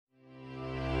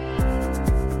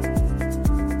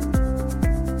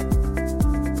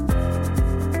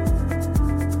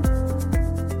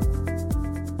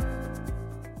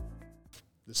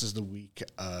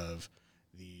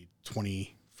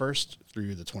21st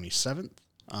through the 27th.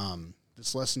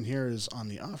 This lesson here is on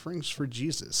the offerings for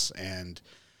Jesus, and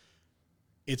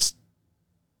it's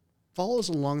follows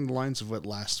along the lines of what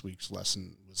last week's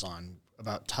lesson was on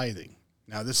about tithing.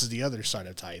 Now, this is the other side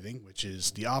of tithing, which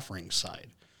is the offering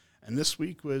side. And this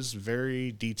week was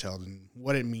very detailed in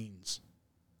what it means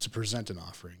to present an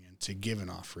offering and to give an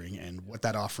offering and what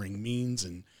that offering means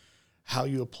and how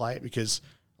you apply it, because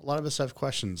a lot of us have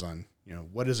questions on,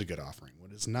 what is a good offering?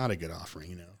 What is not a good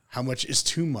offering? How much is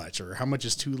too much or how much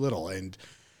is too little? And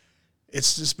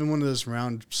it's just been one of those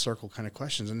round circle kind of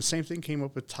questions. And the same thing came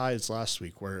up with tithes last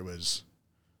week, where it was,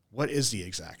 what is the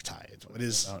exact tithe? What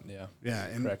is amount,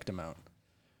 and correct amount?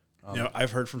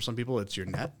 I've heard from some people it's your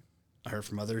net. I heard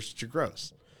from others it's your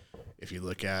gross. If you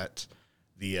look at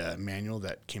the manual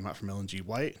that came out from Ellen G.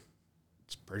 White,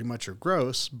 it's pretty much your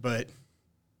gross, but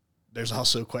there's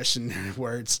also a question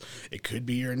where it could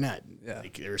be your net. Yeah.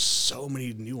 Like, there's so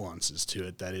many nuances to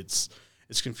it that it's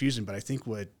confusing. But I think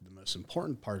what the most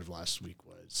important part of last week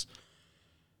was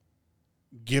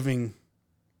giving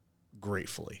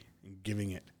gratefully and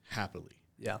giving it happily.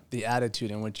 Yeah, the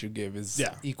attitude in which you give is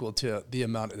equal to the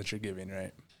amount that you're giving,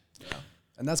 right? Yeah.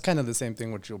 And that's kind of the same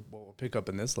thing which we'll pick up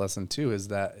in this lesson too, is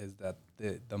that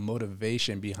the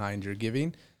motivation behind your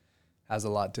giving has a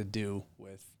lot to do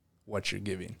with what you're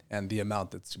giving and the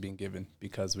amount that's being given,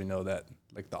 because we know that,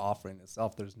 like, the offering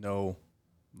itself, there's no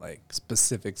like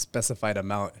specified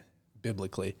amount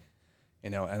biblically,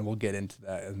 and we'll get into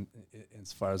that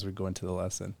as far as we go into the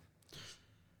lesson.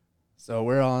 So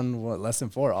we're on lesson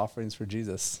 4, offerings for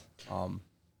Jesus. Want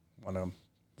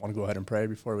to go ahead and pray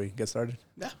before we get started?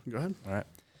 Yeah, go ahead. All right.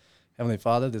 Heavenly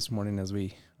Father, this morning as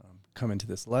we come into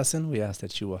this lesson, we ask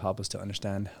that you will help us to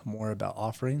understand more about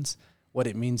offerings, what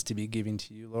it means to be giving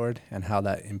to you, Lord, and how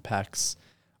that impacts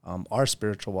our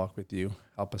spiritual walk with you.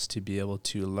 Help us to be able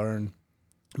to learn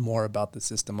more about the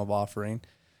system of offering,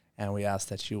 and we ask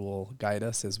that you will guide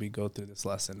us as we go through this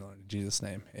lesson, Lord. In Jesus'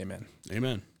 name, amen.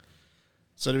 Amen.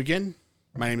 So to begin,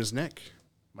 my name is Nick.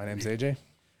 My name's AJ.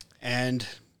 And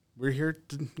we're here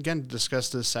to discuss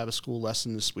the Sabbath school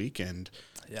lesson this week and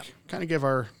kind of give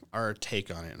our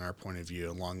take on it and our point of view,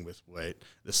 along with what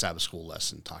the Sabbath school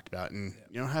lesson talked about, and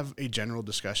have a general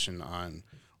discussion on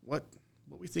what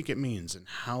we think it means and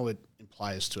how it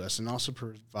applies to us, and also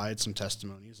provide some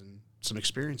testimonies and some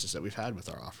experiences that we've had with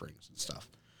our offerings and stuff.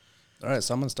 All right,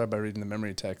 so I'm going to start by reading the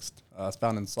memory text. It's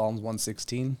found in Psalms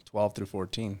 116, 12 through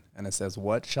 14, and it says,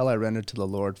 "What shall I render to the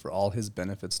Lord for all his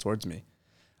benefits towards me?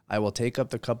 I will take up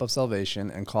the cup of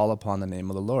salvation and call upon the name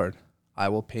of the Lord. I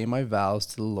will pay my vows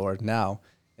to the Lord now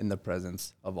in the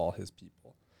presence of all his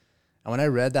people." And when I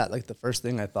read that, like, the first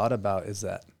thing I thought about is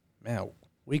that, man,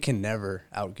 we can never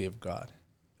outgive God.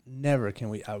 Never can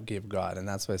we outgive God. And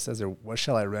that's why it says there, what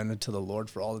shall I render to the Lord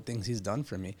for all the things he's done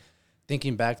for me?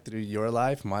 Thinking back through your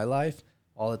life, my life,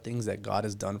 all the things that God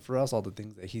has done for us, all the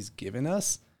things that he's given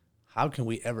us, how can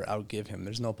we ever outgive him?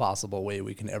 There's no possible way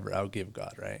we can ever outgive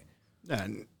God, right? Yeah,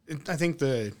 and I think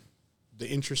the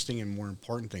interesting and more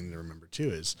important thing to remember too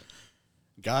is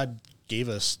God gave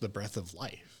us the breath of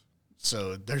life.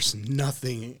 So there's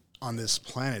nothing on this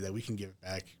planet that we can give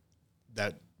back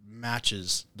that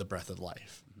matches the breath of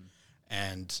life. Mm-hmm.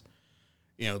 And,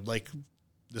 like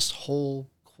this whole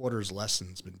quarter's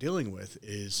lesson's been dealing with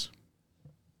is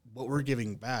what we're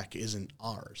giving back isn't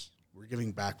ours. We're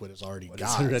giving back what is already God's.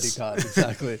 It's already God's,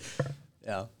 exactly.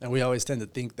 Yeah, and we always tend to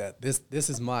think that this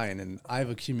is mine, and I've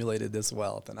accumulated this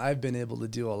wealth, and I've been able to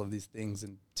do all of these things,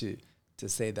 and to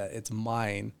say that it's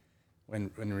mine, when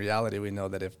in reality we know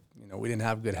that if we didn't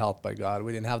have good health by God,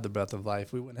 we didn't have the breath of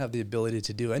life, we wouldn't have the ability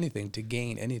to do anything, to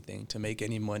gain anything, to make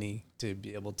any money, to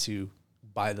be able to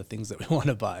buy the things that we want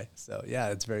to buy. So yeah,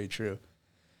 it's very true.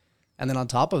 And then on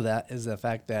top of that is the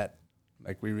fact that,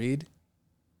 like we read,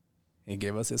 he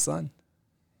gave us his son.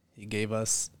 He gave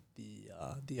us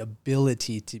the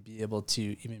ability to be able to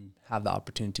even have the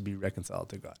opportunity to be reconciled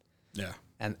to God. Yeah.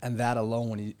 And that alone,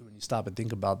 when you stop and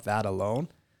think about that alone,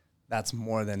 that's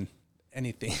more than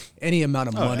anything, any amount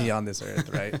of money on this earth,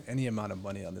 right? Any amount of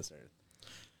money on this earth.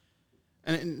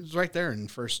 And it's right there in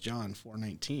 1 John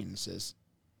 4:19. It says,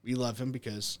 we love him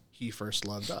because he first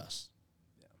loved us.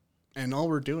 Yeah. And all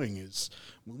we're doing is,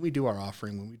 when we do our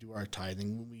offering, when we do our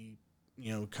tithing, when we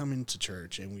come into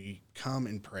church and we come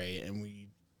and pray and we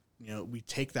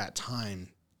take that time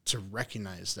to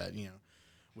recognize that,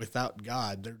 without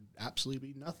God, there'd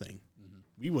absolutely be nothing. Mm-hmm.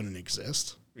 We wouldn't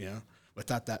exist,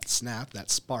 without that snap,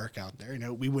 that spark out there,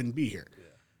 we wouldn't be here.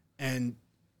 Yeah. And,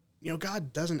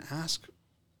 God doesn't ask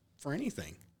for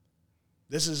anything.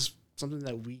 This is something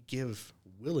that we give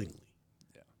willingly.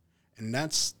 Yeah. And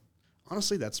that's one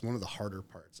of the harder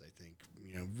parts, I think,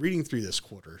 reading through this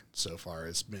quarter so far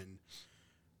has been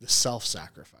the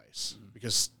self-sacrifice,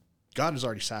 because God has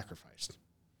already sacrificed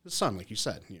his son, like you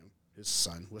said. His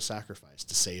son was sacrificed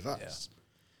to save us. Yeah.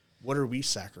 What are we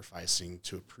sacrificing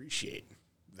to appreciate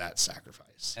that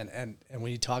sacrifice? And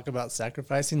when you talk about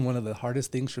sacrificing, one of the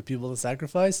hardest things for people to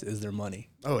sacrifice is their money.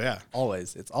 Oh yeah,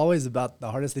 always. It's always about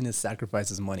the hardest thing is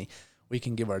sacrifice is money. We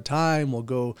can give our time. We'll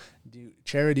go do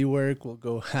charity work. We'll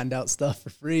go hand out stuff for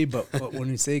free. But when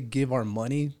we say give our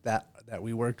money that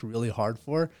we worked really hard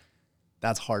for,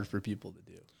 that's hard for people to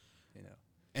do.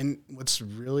 And what's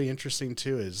really interesting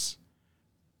too is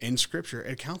in Scripture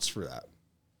it accounts for that.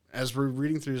 As we're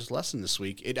reading through this lesson this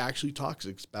week, it actually talks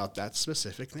about that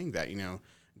specific thing that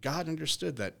God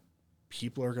understood that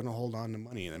people are going to hold on to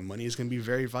money, and money is going to be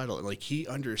very vital. And like, he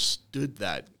understood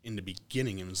that in the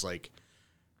beginning and was like,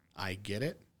 I get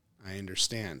it. I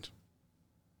understand.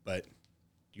 But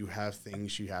you have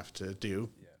things you have to do.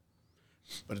 Yeah.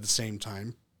 But at the same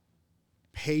time,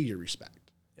 pay your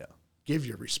respect. Yeah. Give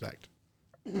your respect.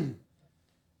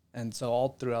 And so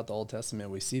all throughout the Old Testament,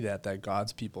 we see that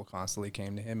God's people constantly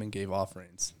came to him and gave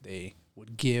offerings. They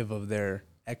would give of their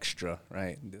extra,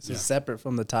 right? This is separate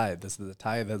from the tithe. This is the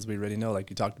tithe, as we already know,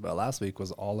 like you talked about last week,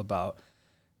 was all about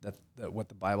that what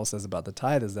the Bible says about the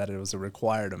tithe is that it was a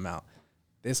required amount.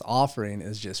 This offering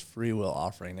is just free will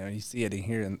offering. Now you see it in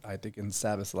here, and I think in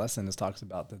Sabbath's lesson, it talks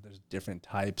about that there's different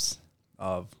types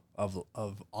of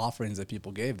offerings that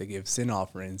people gave. They gave sin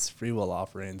offerings, free will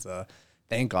offerings,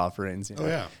 thank offerings. Oh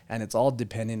yeah, and it's all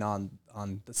depending on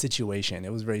the situation.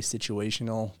 It was very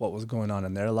situational, what was going on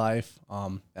in their life,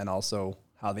 and also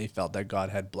how they felt that God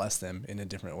had blessed them in a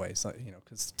different way. So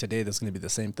because today there's going to be the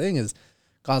same thing: is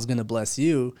God's going to bless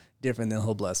you different than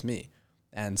He'll bless me.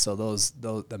 And so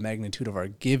the magnitude of our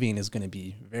giving is going to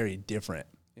be very different.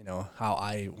 How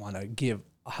I want to give,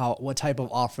 what type of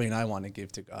offering I want to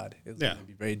give to God is going to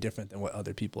be very different than what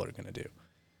other people are going to do.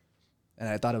 And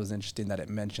I thought it was interesting that it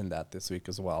mentioned that this week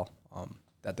as well,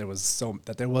 that there was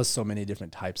so many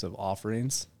different types of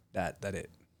offerings that it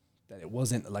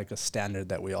wasn't like a standard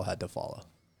that we all had to follow.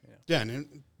 Yeah,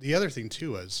 and the other thing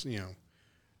too was,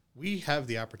 we have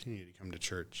the opportunity to come to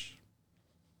church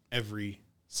every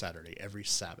Saturday, every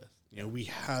Sabbath. We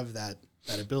have that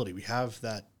ability. We have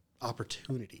that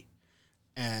opportunity.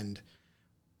 And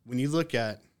when you look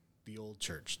at the old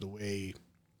church, the way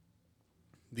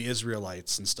the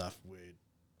Israelites and stuff would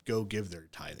go give their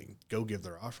tithing, go give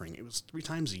their offering, it was 3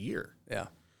 times a year. Yeah.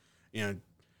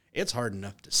 It's hard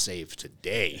enough to save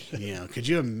today. Could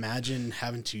you imagine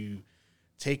having to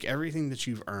take everything that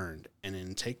you've earned and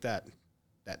then take that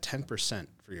 10%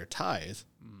 for your tithe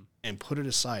and put it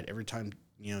aside every time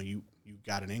you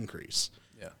got an increase.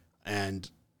 Yeah. And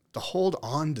to hold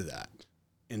on to that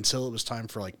until it was time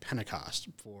for like Pentecost,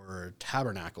 for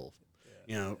Tabernacle,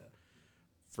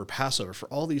 for Passover, for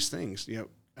all these things,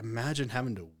 imagine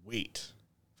having to wait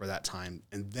for that time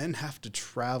and then have to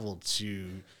travel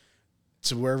to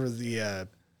wherever the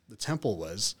temple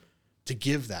was to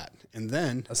give that. And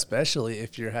then especially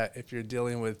if you're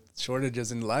dealing with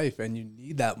shortages in life and you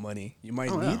need that money, you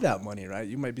might need that money, right?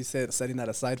 You might be setting that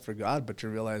aside for God, but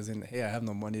you're realizing, hey, I have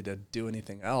no money to do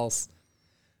anything else.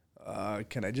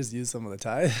 Can I just use some of the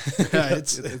tithe?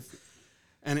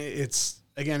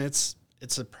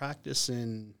 It's a practice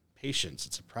in patience.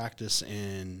 It's a practice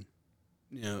in,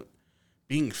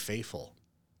 being faithful.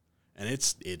 And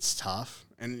it's tough.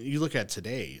 And you look at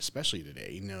today, especially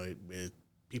today, with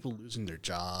people losing their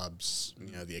jobs,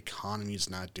 the economy's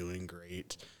not doing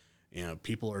great.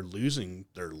 People are losing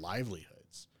their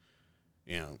livelihoods.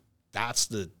 That's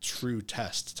the true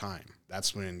test time.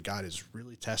 That's when God is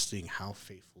really testing how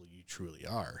faithful you truly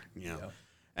are.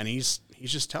 And he's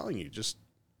just telling you,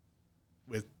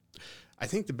 I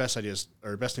think the best ideas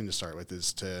or best thing to start with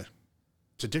is to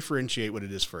differentiate what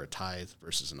it is for a tithe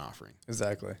versus an offering.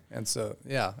 Exactly. And so,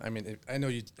 I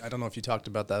don't know if you talked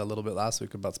about that a little bit last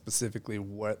week about specifically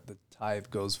what the tithe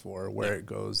goes for, where it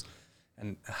goes,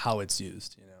 and how it's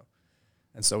used,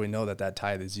 And so we know that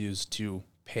tithe is used to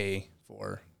pay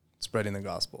for spreading the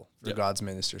gospel, for God's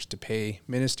ministers, to pay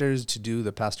ministers to do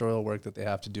the pastoral work that they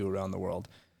have to do around the world.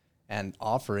 And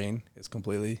offering is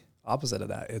completely opposite of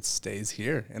that. It stays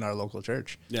here in our local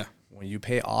church. Yeah. When you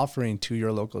pay offering to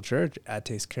your local church, that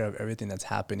takes care of everything that's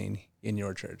happening in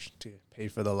your church, to pay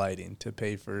for the lighting, to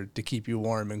keep you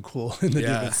warm and cool in the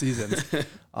different seasons.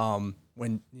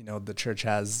 When, the church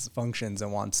has functions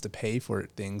and wants to pay for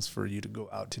things for you to go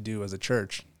out to do as a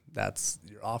church, that's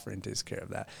your offering takes care of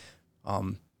that.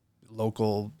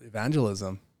 Local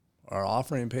evangelism, our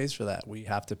offering pays for that. We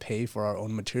have to pay for our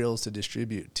own materials to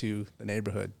distribute to the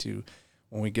neighborhood,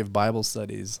 when we give Bible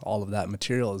studies, all of that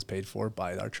material is paid for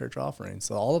by our church offering.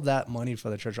 So all of that money for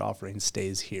the church offering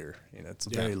stays here. You know, it's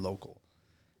very local.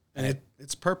 And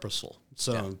it's purposeful.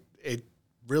 So it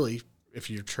really, if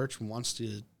your church wants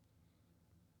to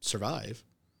survive,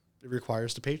 it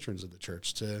requires the patrons of the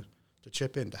church to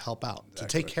chip in, to help out, to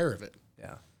take care of it.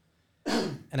 Yeah.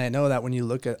 And I know that when you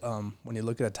look at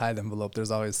a tithe envelope,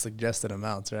 there's always suggested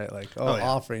amounts, right? Like,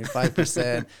 offering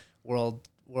 5%, world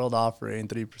offering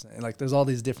 3%. And like, there's all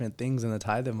these different things in the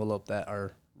tithe envelope that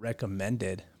are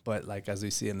recommended, but like as we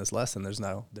see in this lesson, there's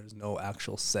no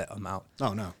actual set amount.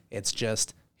 Oh no. It's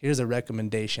just, here's a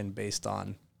recommendation based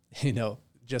on, you know,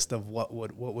 just of what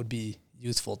would be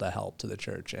useful to help to the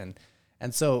church.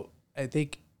 And so I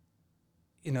think,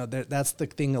 you know, that's the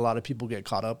thing a lot of people get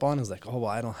caught up on is like, oh, well,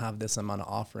 I don't have this amount of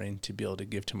offering to be able to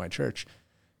give to my church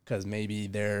because maybe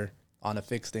they're on a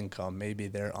fixed income. Maybe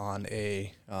they're on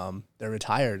they're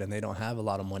retired and they don't have a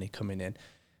lot of money coming in.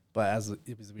 But as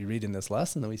we read in this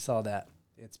lesson, we saw that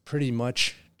it's pretty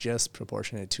much just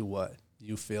proportionate to what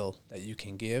you feel that you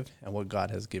can give and what God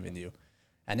has given you.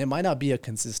 And it might not be a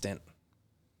consistent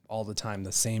all the time,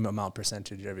 the same amount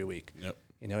percentage every week. Yep.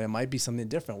 You know, it might be something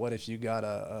different. What if you got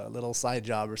a little side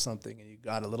job or something and you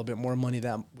got a little bit more money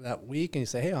that week and you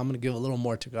say, hey, I'm going to give a little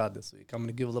more to God this week. I'm going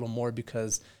to give a little more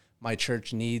because my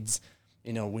church needs,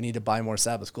 you know, we need to buy more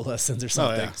Sabbath school lessons or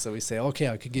something. Oh, yeah. So we say, okay,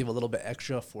 I could give a little bit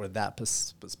extra for that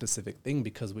specific thing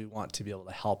because we want to be able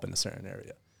to help in a certain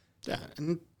area. Yeah,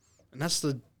 and that's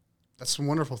the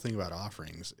wonderful thing about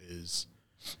offerings is,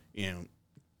 you know,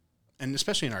 and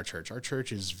especially in our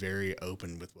church is very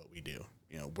open with what we do.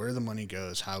 You know, where the money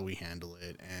goes, how we handle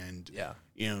it, and,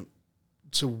 you know,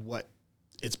 to what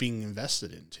it's being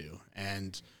invested into.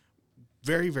 And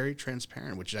very, very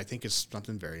transparent, which I think is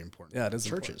something very important. Yeah, it is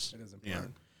churches. Important. It is important. You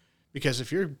know? Because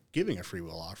if you're giving a free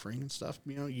will offering and stuff,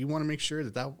 you know, you want to make sure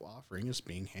that offering is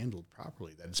being handled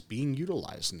properly, that it's being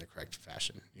utilized in the correct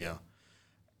fashion, you know.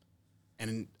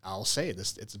 And I'll say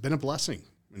this, it's been a blessing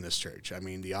in this church. I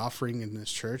mean, the offering in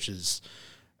this church is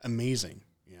amazing.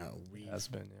 You know,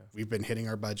 we've been hitting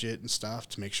our budget and stuff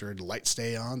to make sure the lights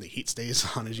stay on, the heat stays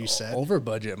on, as you said. Over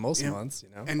budget most months,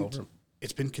 you know. And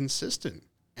it's been consistent.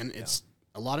 And it's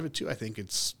a lot of it, too, I think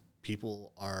it's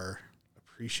people are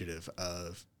appreciative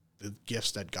of the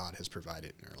gifts that God has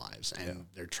provided in their lives, and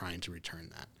they're trying to return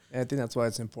that. And I think that's why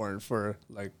it's important for,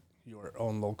 like, your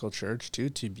own local church, too,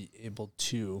 to be able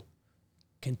to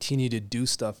continue to do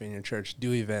stuff in your church,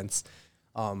 do events,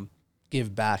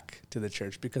 give back to the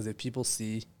church, because if people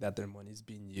see that their money is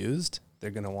being used, they're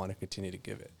going to want to continue to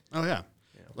give it. Oh, yeah.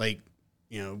 You know? Like,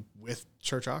 you know, with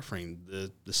church offering,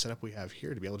 the setup we have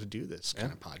here to be able to do this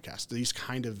kind of podcast, these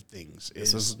kind of things.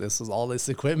 This is all this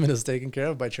equipment is taken care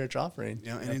of by church offering,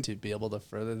 and to be able to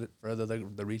further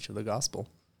the reach of the gospel.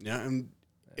 Yeah, and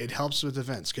it helps with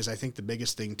events, because I think the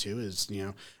biggest thing, too, is, you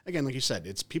know, again, like you said,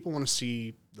 it's people want to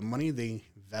see the money they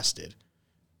invested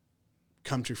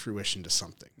come to fruition to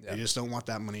something. They just don't want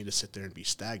that money to sit there and be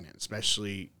stagnant,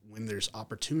 especially when there's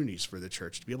opportunities for the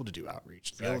church to be able to do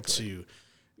outreach, to be able to,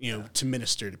 you know, to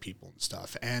minister to people and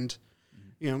stuff. And,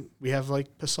 you know, we have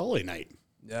like Pasoli night.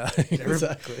 Yeah,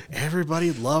 exactly.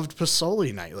 Everybody loved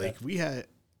Pasoli night. Like we had,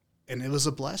 and it was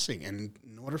a blessing. And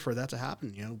in order for that to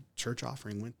happen, you know, church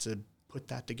offering went to put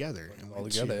that together.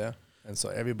 And so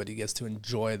everybody gets to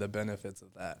enjoy the benefits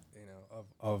of that, you know,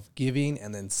 of giving,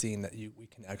 and then seeing that we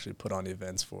can actually put on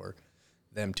events for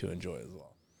them to enjoy as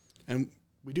well. And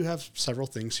we do have several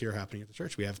things here happening at the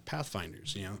church. We have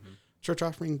Pathfinders, you know. Church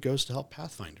offering goes to help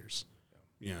Pathfinders.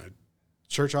 You know,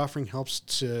 church offering helps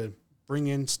to bring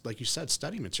in, like you said,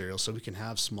 study material so we can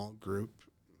have small group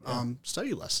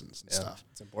study lessons and stuff.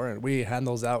 It's important. We hand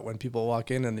those out when people walk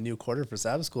in the new quarter for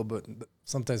Sabbath school, but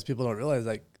sometimes people don't realize,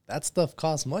 like, that stuff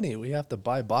costs money. We have to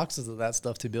buy boxes of that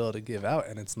stuff to be able to give out,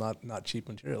 and it's not cheap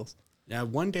materials. Yeah,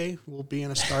 one day we'll be in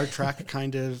a Star Trek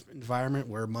kind of environment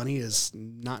where money is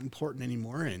not important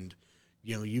anymore, and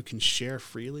you know, you can share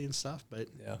freely and stuff, but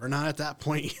we're not at that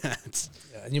point yet.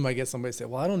 Yeah, and you might get somebody say,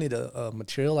 well, I don't need a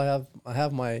material. I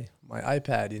have my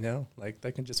iPad, you know, like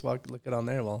they can just look it on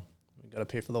there. Well, we got to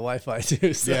pay for the Wi-Fi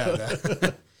too. So.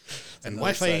 Yeah. And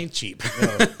Wi-Fi ain't cheap.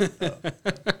 No.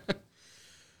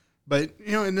 But,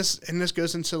 you know, and this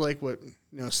goes into like what,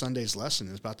 you know, Sunday's lesson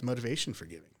is about, the motivation for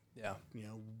giving. Yeah. You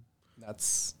know,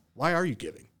 that's why are you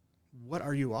giving? What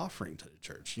are you offering to the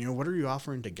church? You know, what are you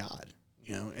offering to God?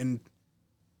 You know, and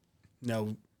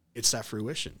no, it's that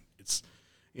fruition. It's,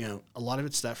 you know, a lot of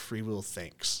it's that free will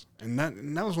thanks. And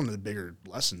that was one of the bigger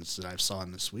lessons that I saw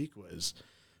in this week, was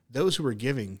those who were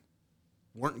giving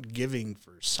weren't giving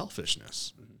for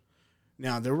selfishness. Mm-hmm.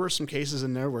 Now, there were some cases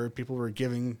in there where people were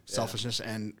giving selfishness,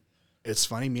 and It's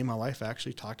funny. Me and my wife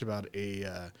actually talked about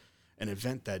an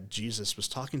event that Jesus was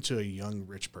talking to a young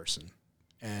rich person,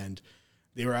 and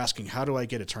they were asking, "How do I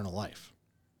get eternal life?"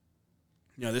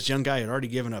 This young guy had already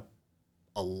given up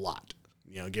a lot.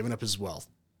 Given up his wealth,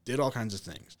 did all kinds of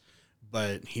things,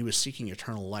 but he was seeking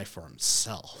eternal life for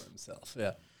himself.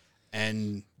 Yeah.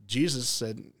 And Jesus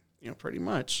said, pretty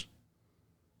much,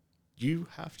 you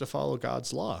have to follow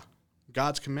God's law,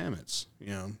 God's commandments.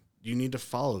 You need to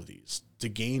follow these to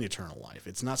gain eternal life.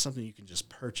 It's not something you can just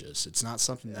purchase. It's not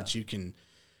something that you can,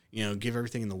 give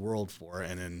everything in the world for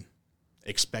and then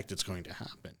expect it's going to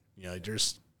happen.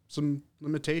 There's some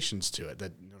limitations to it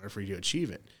that in order for you to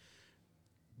achieve it.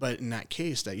 But in that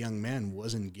case, that young man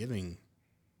wasn't giving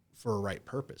for a right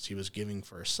purpose. He was giving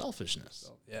for selfishness.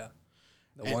 So, yeah.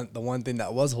 The one thing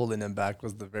that was holding him back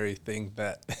was the very thing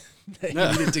that he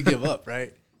needed to give up,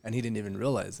 right? And he didn't even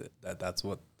realize it, that's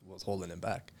what was holding him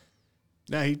back.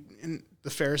 Now, and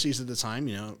the Pharisees at the time,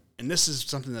 and this is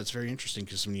something that's very interesting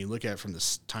because when you look at it from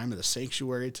the time of the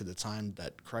sanctuary to the time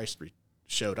that Christ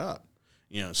showed up,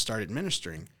 started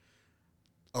ministering,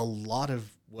 a lot of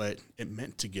what it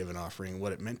meant to give an offering,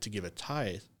 what it meant to give a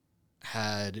tithe,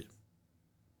 had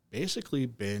basically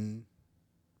been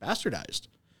bastardized.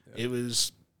 Yeah. It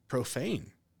was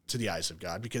profane to the eyes of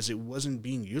God because it wasn't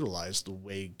being utilized the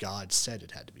way God said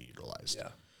it had to be utilized.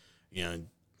 Yeah.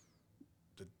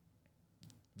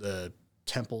 The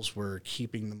temples were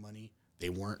keeping the money. They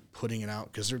weren't putting it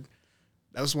out because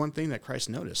that was one thing that Christ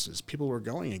noticed is people were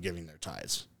going and giving their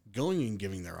tithes, going and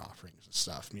giving their offerings and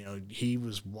stuff. He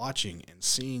was watching and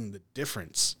seeing the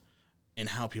difference in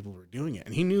how people were doing it.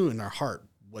 And he knew in their heart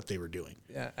what they were doing.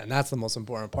 Yeah, and that's the most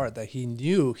important part, that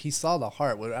he saw the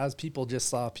heart. Whereas people just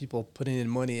saw people putting in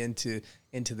money into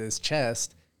this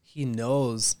chest, he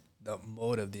knows the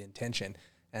motive, the intention.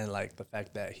 And like the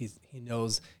fact that he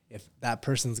knows if that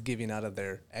person's giving out of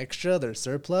their extra, their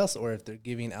surplus, or if they're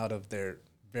giving out of their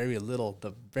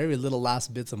the very little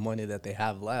last bits of money that they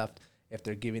have left, if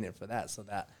they're giving it for that. So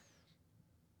that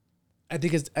I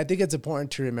think it's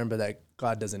important to remember that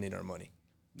God doesn't need our money.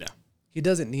 Yeah. He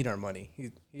doesn't need our money.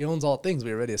 He owns all things.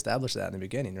 We already established that in the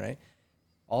beginning, right?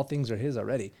 All things are his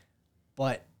already.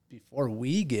 But before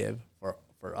we give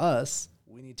for us,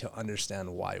 we need to understand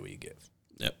why we give.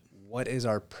 Yep. What is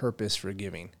our purpose for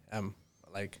giving? Am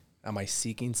I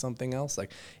seeking something else?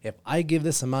 Like, if I give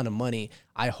this amount of money,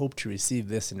 I hope to receive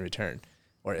this in return.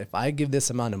 Or if I give this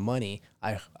amount of money,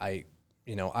 I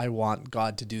want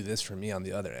God to do this for me on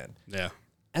the other end. Yeah.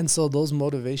 And so those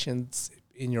motivations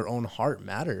in your own heart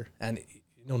matter. And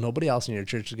nobody else in your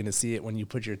church is going to see it when you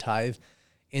put your tithe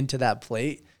into that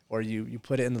plate, or you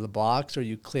put it into the box, or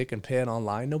you click and pay it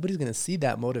online. Nobody's going to see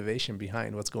that motivation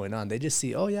behind what's going on. They just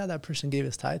see, oh yeah, that person gave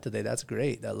his tithe today. That's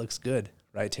great. That looks good,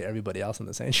 right? To everybody else in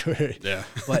the sanctuary. Yeah.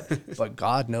 But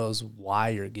God knows why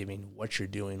you're giving, what you're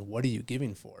doing, what are you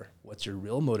giving for? What's your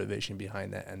real motivation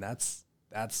behind that? And that's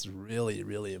really,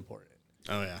 really important.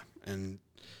 Oh yeah. And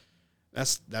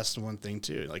that's the one thing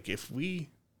too. Like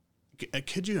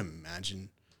could you imagine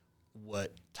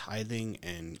what tithing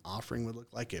and offering would look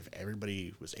like if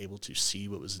everybody was able to see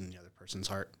what was in the other person's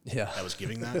heart that was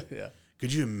giving that? Yeah.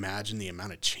 Could you imagine the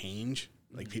amount of change?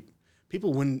 Like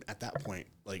people wouldn't at that point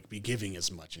like be giving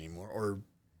as much anymore, or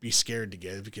be scared to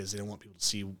give because they don't want people to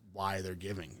see why they're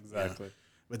giving. Exactly.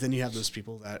 But then you have those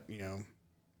people that,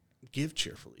 give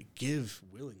cheerfully, give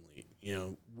willingly,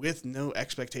 with no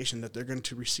expectation that they're going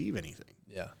to receive anything.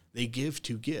 Yeah. They give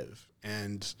to give.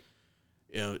 And,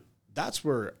 that's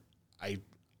where I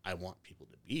want people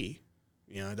to be.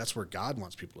 That's where God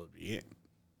wants people to be.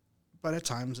 But at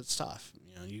times it's tough.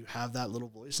 You have that little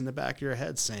voice in the back of your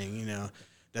head saying,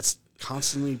 that's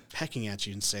constantly pecking at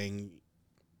you and saying,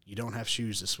 you don't have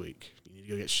shoes this week. You need to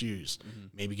go get shoes. Mm-hmm.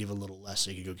 Maybe give a little less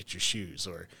so you can go get your shoes.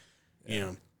 Or,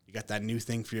 you got that new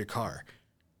thing for your car.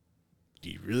 Do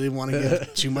you really want to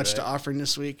give too much to offering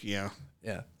this week? Yeah,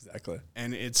 exactly.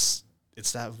 And it's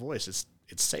that voice.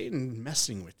 It's Satan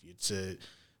messing with you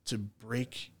to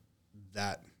break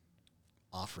that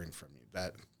offering from you,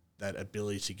 that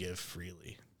ability to give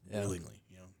freely, willingly.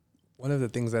 One of the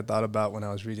things I thought about when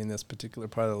I was reading this particular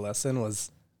part of the lesson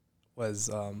was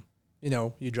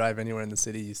you drive anywhere in the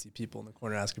city, you see people in the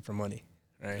corner asking for money,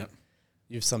 right? Yep.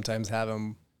 You sometimes have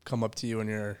them come up to you when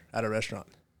you're at a restaurant.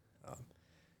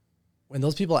 When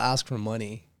those people ask for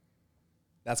money,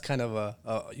 that's kind of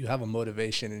you have a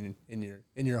motivation in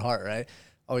your heart, right?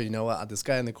 Oh, you know what? This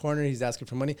guy in the corner, he's asking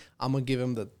for money. I'm gonna give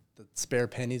him the spare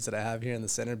pennies that I have here in the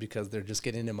center because they're just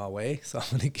getting in my way. So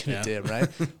I'm gonna give it to him, right?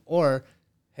 Or,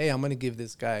 hey, I'm gonna give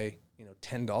this guy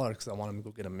 $10 because I want him to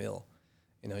go get a meal.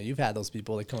 You've had those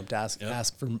people that come up to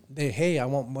ask for, hey, I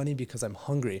want money because I'm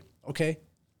hungry. Okay,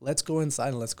 let's go inside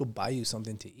and let's go buy you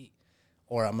something to eat.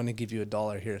 Or I'm going to give you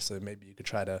 $1 here, so maybe you could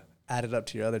try to add it up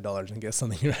to your other dollars and get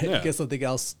something, right? Yeah. Get something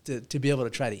else to be able to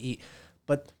try to eat.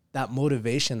 But that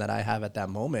motivation that I have at that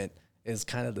moment is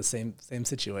kind of the same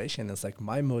situation. It's like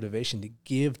my motivation to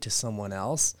give to someone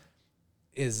else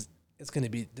it's going to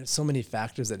be, there's so many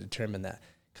factors that determine that.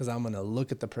 Because I'm going to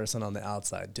look at the person on the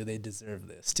outside. Do they deserve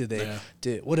this?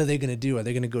 What are they going to do? Are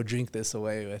they going to go drink this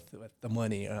away with the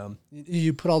money?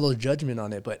 You put all those judgment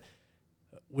on it, but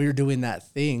we're doing that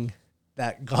thing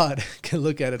that God can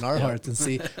look at in our hearts and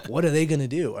see, what are they going to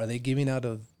do? Are they giving out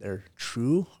of their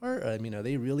true heart? I mean, are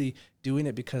they really doing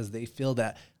it because they feel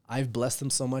that I've blessed them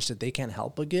so much that they can't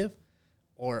help but give?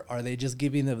 Or are they just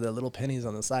giving them the little pennies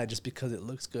on the side just because it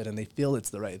looks good and they feel it's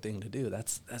the right thing to do?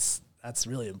 That's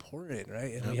really important,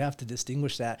 right? And we have to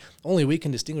distinguish that. Only we can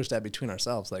distinguish that between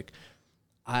ourselves. Like,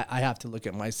 I have to look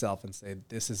at myself and say,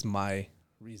 this is my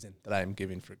reason that I am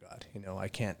giving for God. You know, I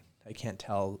can't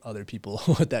tell other people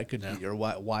what that could be or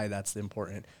why that's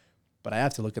important. But I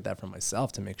have to look at that for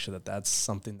myself to make sure that that's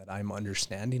something that I'm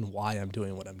understanding why I'm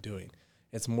doing what I'm doing.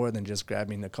 It's more than just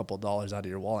grabbing a couple dollars out of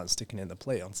your wallet and sticking it in the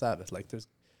plate on Sabbath. Like,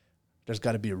 there's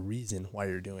got to be a reason why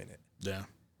you're doing it. Yeah.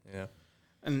 Yeah.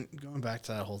 And going back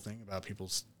to that whole thing about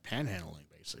people's panhandling,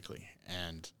 basically,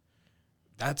 and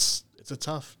it's a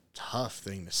tough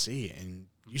thing to see. And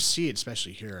you see it,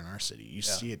 especially here in our city. You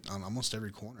see it on almost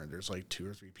every corner. There's like 2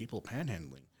 or 3 people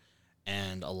panhandling.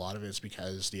 And a lot of it's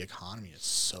because the economy is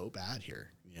so bad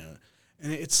here, you know,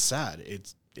 and it's sad.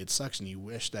 It sucks. And you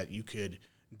wish that you could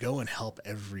go and help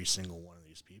every single one of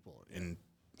these people. And,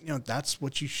 you know, that's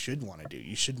what you should want to do.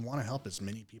 You should want to help as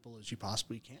many people as you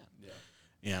possibly can,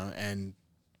 you know, and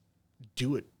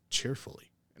do it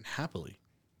cheerfully and happily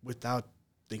without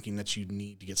thinking that you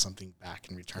need to get something back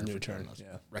in return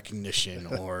recognition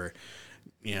or,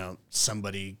 you know,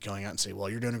 somebody going out and say, well,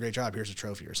 you're doing a great job. Here's a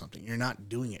trophy or something. You're not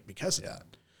doing it because of that.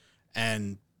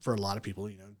 And for a lot of people,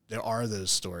 you know, there are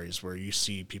those stories where you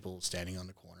see people standing on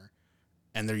the corner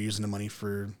and they're using the money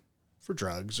for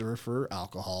drugs or for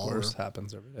alcohol. Of course,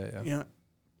 happens every day. Yeah. You know,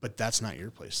 but that's not your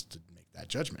place to make that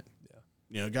judgment. Yeah.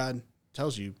 You know, God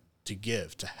tells you to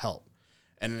give, to help.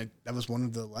 And that was one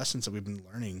of the lessons that we've been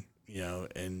learning, you know,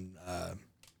 in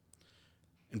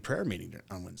prayer meeting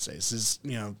on Wednesdays is,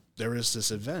 you know, there is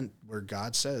this event where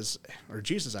God says, or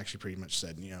Jesus actually pretty much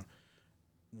said, you know,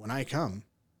 when I come,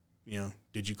 you know,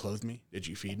 did you clothe me? Did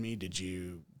you feed me? Did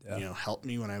you, you know, help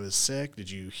me when I was sick?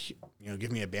 Did you, you know,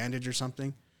 give me a bandage or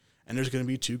something? And there's going to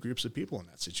be 2 groups of people in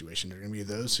that situation. There are going to be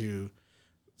those who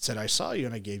said, I saw you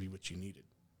and I gave you what you needed.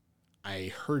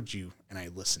 I heard you and I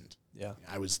listened. Yeah.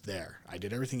 I was there. I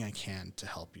did everything I can to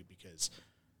help you because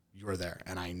you were there.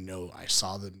 And I know I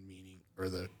saw the meaning or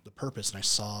the purpose and I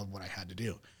saw what I had to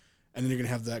do. And then you're going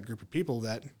to have that group of people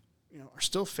that, you know, are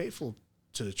still faithful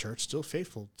to the church, still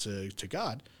faithful to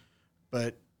God,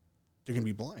 but they're going to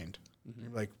be blind. Mm-hmm.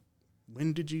 You're like,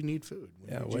 when did you need food?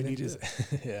 When did you need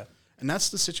it? Yeah. And that's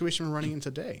the situation we're running in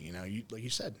today. You know, like you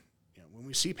said, you know, when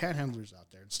we see panhandlers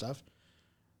out there and stuff,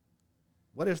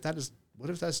 what if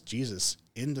that's Jesus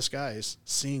in disguise,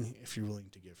 seeing if you're willing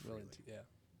to give freely?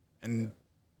 And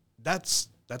that's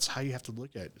how you have to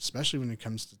look at it, especially when it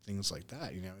comes to things like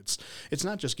that. You know, it's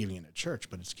not just giving in a church,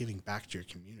 but it's giving back to your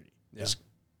community. Yeah.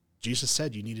 Jesus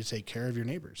said you need to take care of your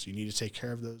neighbors. You need to take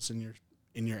care of those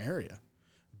in your area.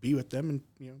 Be with them and,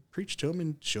 you know, preach to them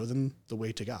and show them the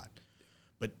way to God.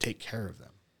 But take care of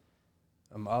them.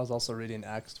 I was also reading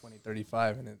Acts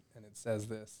 20:35, and it says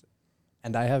this,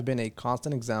 and I have been a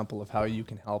constant example of how you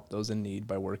can help those in need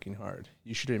by working hard.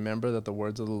 You should remember that the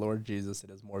words of the Lord Jesus, it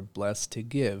is more blessed to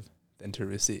give than to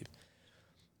receive.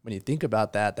 When you think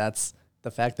about that, that's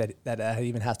the fact that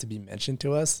even has to be mentioned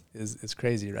to us is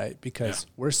crazy, right? Because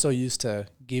we're so used to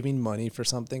giving money for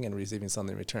something and receiving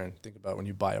something in return. Think about when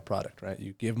you buy a product, right?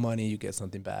 You give money, you get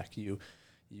something back. You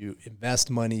invest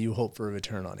money, you hope for a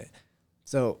return on it.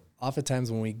 So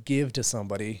oftentimes when we give to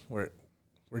somebody, we're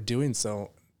doing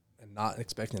so and not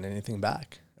expecting anything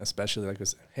back. Especially like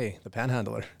this, hey, the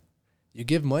panhandler, you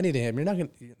give money to him, you're not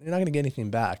gonna get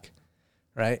anything back,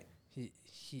 right?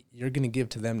 You're gonna give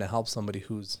to them to help somebody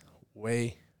who's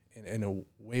way in a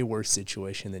way worse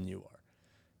situation than you are,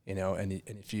 you know. And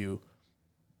if you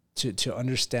to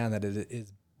understand that it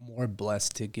is more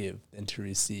blessed to give than to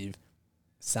receive.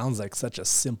 Sounds like such a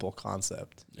simple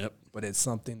concept. Yep. But it's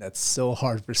something that's so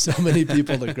hard for so many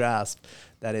people to grasp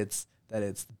that it's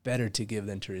better to give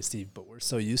than to receive. But we're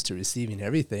so used to receiving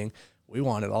everything. We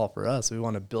want it all for us. We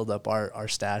want to build up our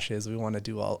stashes. We want to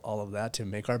do all of that to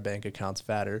make our bank accounts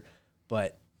fatter.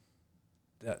 But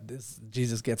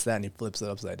Jesus gets that and he flips it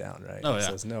upside down, right? He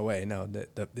says, no way, no.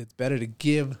 It's better to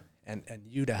give and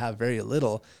you to have very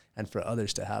little, and for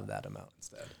others to have that amount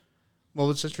instead. Well,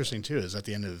 what's interesting too is at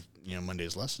the end of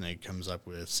Monday's lesson, it comes up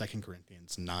with 2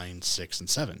 Corinthians 9, 6, and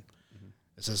 7. Mm-hmm.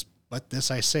 It says, "But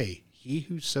this I say, he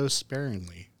who sows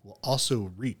sparingly will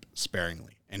also reap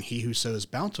sparingly, and he who sows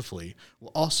bountifully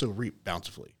will also reap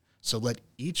bountifully. So let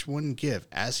each one give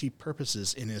as he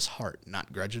purposes in his heart,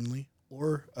 not grudgingly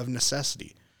or of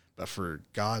necessity, but for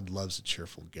God loves a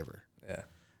cheerful giver." Yeah.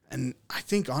 And I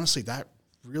think, honestly, that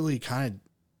really kind of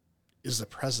is the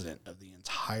precedent of the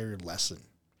entire lesson.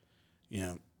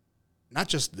 Not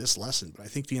just this lesson, but I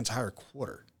think the entire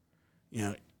quarter,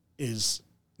 is,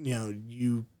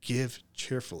 you give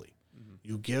cheerfully. Mm-hmm.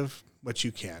 You give what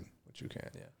you can. Yeah.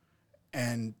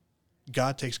 And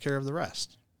God takes care of the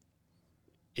rest.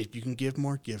 If you can give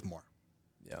more, give more.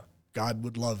 Yeah. God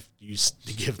would love you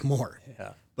to give more.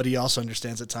 Yeah. But he also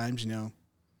understands at times,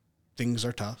 things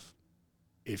are tough.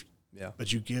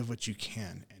 But you give what you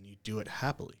can, and you do it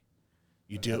happily.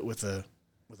 You do it with a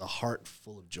heart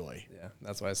full of joy. Yeah,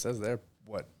 that's why it says there,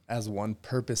 what as one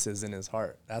purpose is in his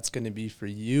heart. That's going to be for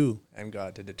you and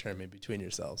God to determine between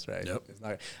yourselves, right? Yep. It's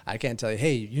not, I can't tell you,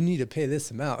 hey, you need to pay this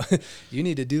amount. You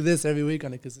need to do this every week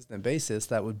on a consistent basis.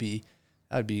 That would be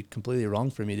completely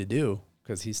wrong for me to do,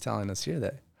 because he's telling us here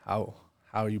that how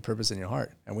are you purposing your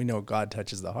heart? And we know God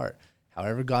touches the heart.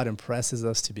 However God impresses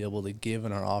us to be able to give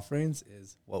in our offerings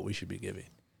is what we should be giving.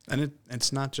 And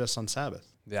it's not just on Sabbath.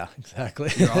 Yeah, exactly.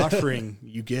 Your offering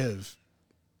you give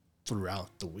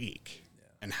throughout the week. Yeah.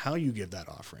 And how you give that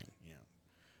offering,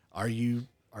 are you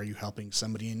helping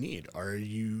somebody in need? Are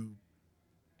you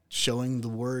showing the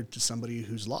word to somebody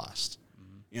who's lost?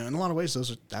 Mm-hmm. In a lot of ways,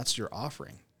 that's your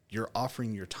offering. You're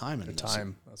offering your time and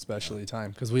time, especially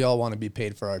time, because we all want to be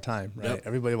paid for our time, right? Yep.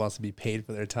 Everybody wants to be paid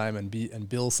for their time and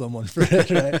bill someone for it,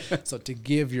 right? So to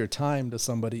give your time to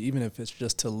somebody, even if it's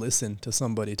just to listen to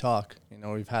somebody talk,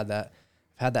 we've had that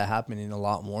happening a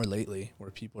lot more lately,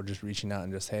 where people are just reaching out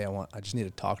and just, hey, I just need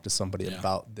to talk to somebody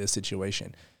about this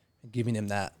situation, and giving them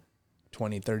that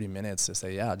 20, 30 minutes to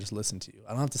say, yeah, just listen to you.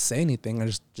 I don't have to say anything. I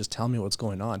just tell me what's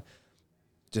going on,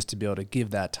 just to be able to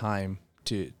give that time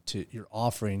to you're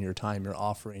offering your time, you're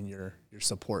offering your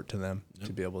support to them,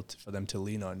 to be able for them to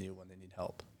lean on you when they need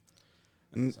help.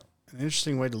 And an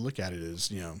interesting way to look at it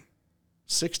is,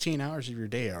 16 hours of your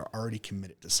day are already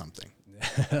committed to something.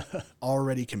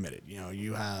 Already committed.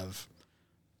 You have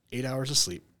 8 hours of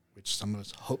sleep, which some of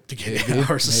us hope to get 8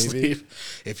 hours of sleep.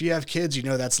 If you have kids,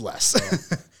 that's less.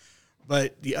 Yeah.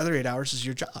 But the other 8 hours is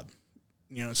your job.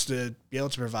 It's to be able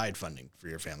to provide funding for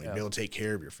your family, to be able to take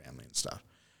care of your family and stuff.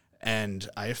 And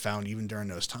I have found even during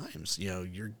those times,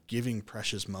 you're giving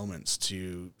precious moments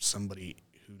to somebody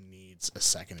who needs a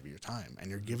second of your time,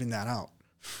 and you're giving that out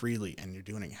freely, and you're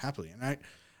doing it happily. And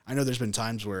I know there's been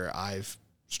times where I've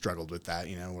struggled with that,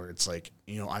 where it's like,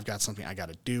 I've got something I got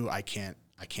to do. I can't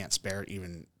spare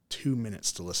even 2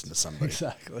 minutes to listen to somebody.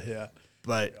 Exactly. Yeah.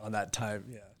 But on that time.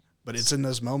 Yeah. But it's in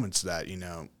those moments that, you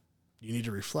need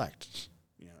to reflect.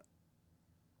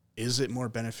 Is it more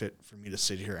benefit for me to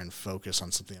sit here and focus on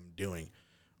something I'm doing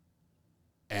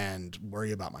and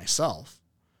worry about myself?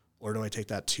 Or do I take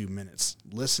that 2 minutes,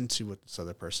 listen to what this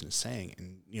other person is saying,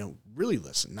 and, really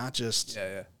listen, not just,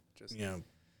 just,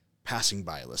 passing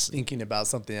by, listen. Thinking about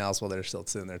something else while they're still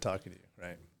sitting there talking to you,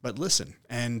 right? But listen,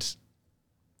 and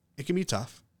it can be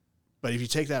tough. But if you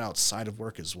take that outside of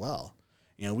work as well,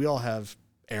 we all have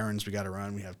errands we got to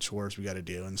run, we have chores we got to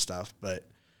do and stuff, but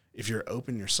if you're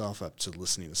open yourself up to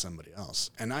listening to somebody else.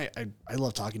 And I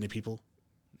love talking to people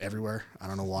everywhere. I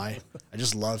don't know why. I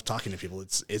just love talking to people.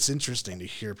 It's interesting to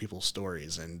hear people's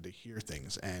stories and to hear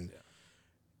things. And,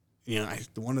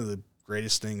 one of the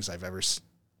greatest things I've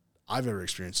ever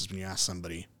experienced is when you ask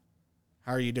somebody,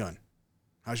 how are you doing?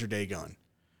 How's your day going?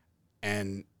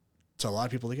 And to a lot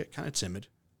of people, they get kind of timid.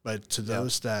 But to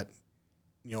those that,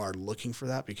 are looking for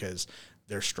that because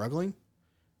they're struggling,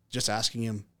 just asking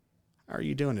them, how are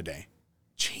you doing today?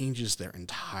 Changes their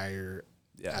entire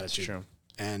attitude. That's true.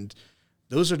 And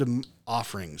those are the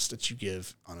offerings that you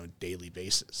give on a daily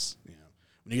basis.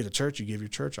 When you get to church, you give your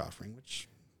church offering, which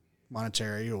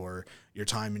monetary or your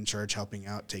time in church, helping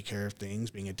out, take care of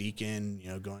things, being a deacon,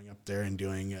 going up there and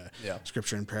doing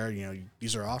scripture and prayer.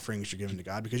 These are offerings you're giving to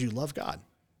God because you love God.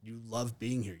 You love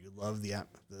being here. You love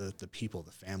the people,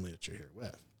 the family that you're here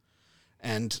with.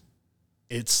 And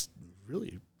it's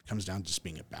really comes down to just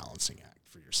being a balancing act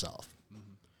for yourself.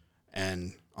 Mm-hmm.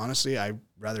 And honestly, I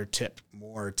rather tip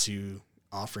more to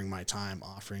offering my time,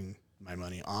 offering my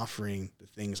money, offering the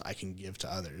things I can give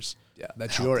to others. Yeah,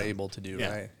 that you're able to do,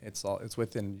 right? It's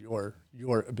within your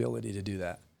ability to do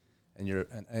that.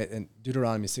 And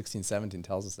Deuteronomy 16:17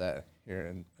 tells us that here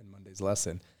in Monday's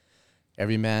lesson.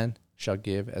 Every man shall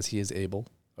give as he is able,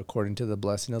 according to the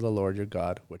blessing of the Lord your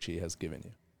God, which he has given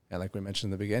you. And like we mentioned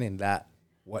in the beginning, that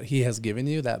what he has given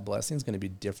you, that blessing is going to be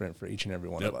different for each and every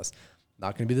one of us.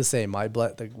 Not going to be the same.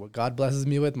 What God blesses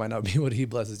me with might not be what he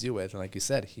blesses you with. And like you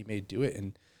said, he may do it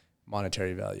in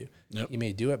monetary value. He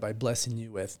may do it by blessing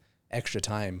you with extra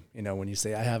time. You know, when you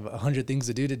say, I have 100 things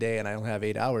to do today and I only have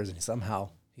 8 hours, and somehow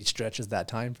he stretches that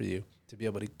time for you to be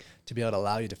able to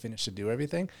allow you to finish to do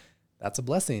everything. That's a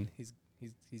blessing.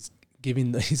 He's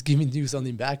giving you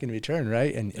something back in return,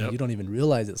 right? And you don't even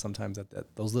realize it sometimes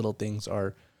that those little things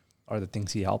are the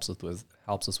things he helps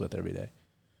us with every day.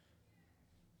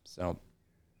 So,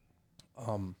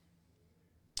 and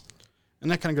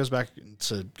that kind of goes back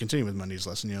to continue with Monday's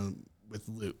lesson, you know, with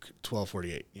Luke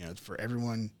 12:48. You know, for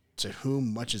everyone to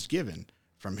whom much is given,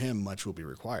 from him much will be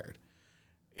required.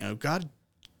 You know, God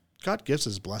gives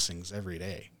us blessings every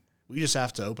day. We just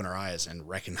have to open our eyes and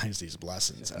recognize these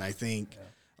blessings. And I think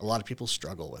a lot of people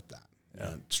struggle with that. You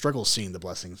know, struggle seeing the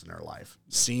blessings in our life,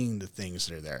 seeing the things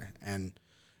that are there. And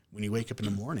when you wake up in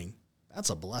the morning, that's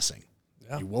a blessing.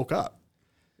 You woke up.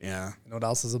 Yeah. You know what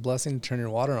else is a blessing? Turn your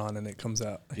water on and it comes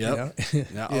out. Yep. You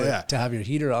know? Oh, yeah. To have your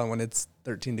heater on when it's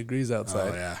 13 degrees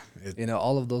outside. Oh, yeah. You know,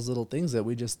 all of those little things that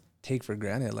we just take for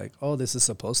granted. Like, oh, this is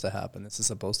supposed to happen. This is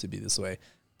supposed to be this way.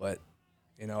 But,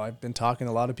 you know, I've been talking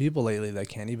to a lot of people lately that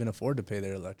can't even afford to pay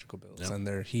their electrical bills and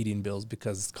their heating bills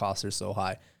because costs are so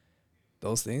high.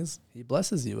 Those things, he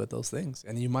blesses you with those things.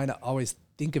 And you might not always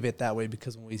think of it that way,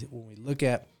 because when we look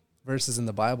at verses in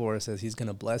the Bible where it says he's going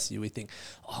to bless you, we think,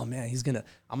 oh man,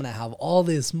 I'm going to have all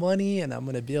this money and I'm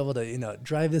going to be able to, you know,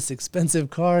 drive this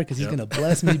expensive car because he's going to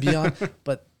bless me beyond.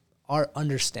 But our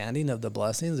understanding of the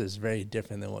blessings is very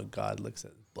different than what God looks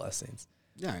at blessings.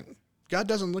 Yeah. God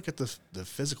doesn't look at the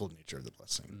physical nature of the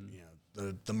blessing, you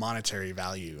know, the monetary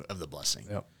value of the blessing.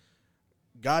 Yep.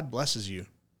 God blesses you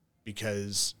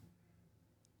because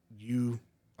you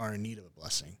are in need of a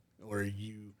blessing, or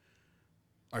you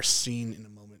are seen in a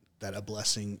moment that a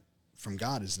blessing from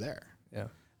God is there. Yeah.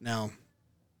 Now,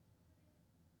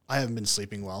 I haven't been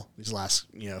sleeping well these last,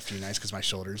 you know, few nights because my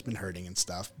shoulder's been hurting and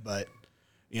stuff. But,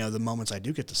 you know, the moments I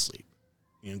do get to sleep,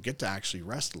 you know, get to actually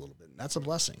rest a little bit. And that's a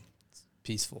blessing. It's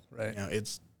peaceful, right? You know,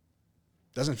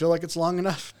 doesn't feel like it's long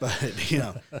enough, but, you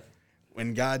know,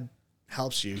 when God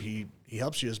helps you, he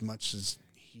helps you as much as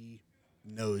he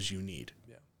knows you need,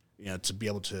 you know, to be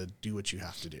able to do what you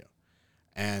have to do.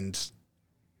 And,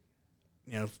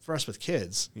 you know, for us with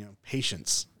kids, you know,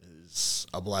 patience is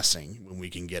a blessing when we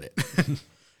can get it. You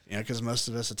know, because most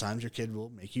of us, at times, your kid will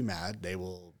make you mad. They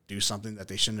will do something that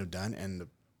they shouldn't have done, and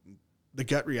the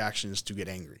gut reaction is to get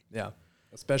angry. Yeah,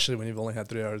 especially when you've only had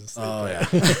 3 hours of sleep. Oh,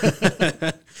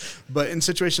 yeah. But in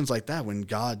situations like that, when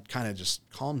God kind of just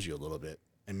calms you a little bit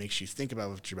and makes you think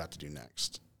about what you're about to do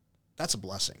next, that's a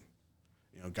blessing.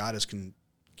 You know, God is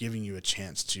giving you a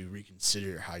chance to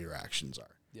reconsider how your actions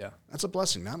are. Yeah. That's a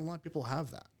blessing. Not a lot of people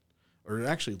have that or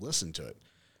actually listen to it.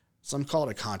 Some call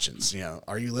it a conscience. You know,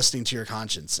 are you listening to your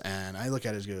conscience? And I look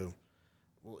at it and go,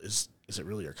 well, is it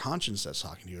really your conscience that's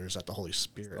talking to you, or is that the Holy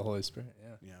Spirit? The Holy Spirit,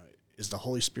 yeah. You know, is the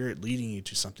Holy Spirit leading you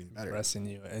to something better? Pressing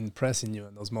you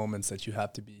in those moments that you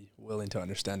have to be willing to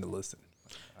understand and listen.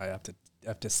 I have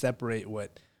to separate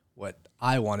what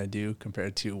I want to do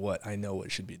compared to what I know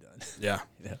what should be done. Yeah.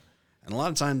 Yeah. And a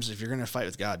lot of times, if you're going to fight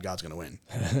with God, God's going to win.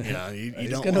 You know, you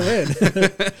don't going to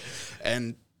win.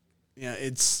 And you know,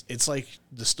 it's like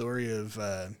the story of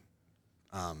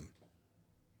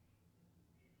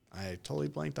I totally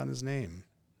blanked on his name.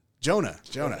 Jonah.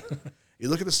 You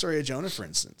look at the story of Jonah, for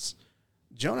instance.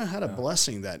 Jonah had a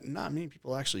blessing that not many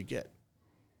people actually get.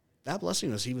 That blessing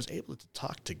was he was able to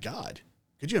talk to God.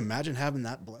 Could you imagine having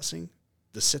that blessing,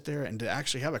 to sit there and to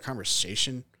actually have a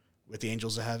conversation with the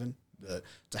angels of heaven,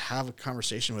 to have a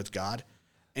conversation with God,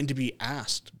 and to be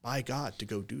asked by God to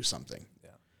go do something? Yeah.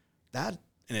 That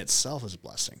in itself is a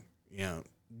blessing. You know,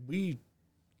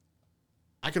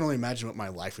 I can only imagine what my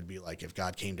life would be like if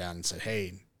God came down and said,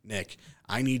 "Hey, Nick,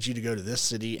 I need you to go to this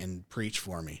city and preach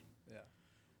for me." Yeah.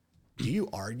 Do you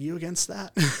argue against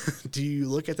that? Do you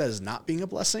look at that as not being a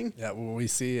blessing? Yeah, well, we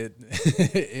see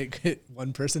it.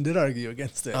 One person did argue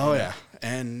against it. Oh, yeah.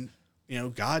 And, you know,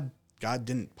 God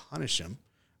didn't punish him.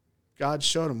 God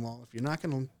showed him, well, if you're not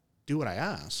going to do what I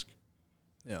ask,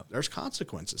 there's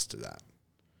consequences to that.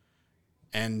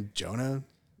 And Jonah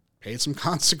paid some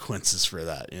consequences for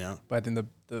that, you know. But I think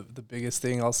the biggest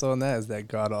thing also in that is that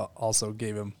God also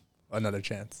gave him another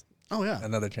chance. Oh, yeah.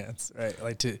 Another chance, right?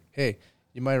 Like hey,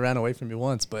 you might have ran away from me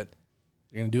once, but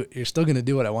you're still going to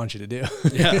do what I want you to do.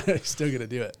 Yeah. You're still going to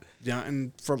do it. Yeah,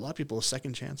 and for a lot of people, a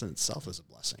second chance in itself is a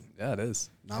blessing. Yeah, it is.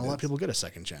 Not a lot of people get a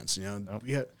second chance. You know,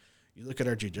 nope. You look at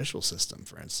our judicial system,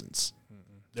 for instance.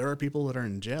 There are people that are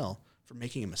in jail for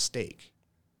making a mistake,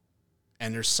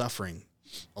 and they're suffering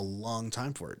a long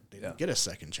time for it. They don't get a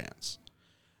second chance.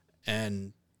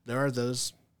 And there are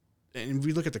those, and if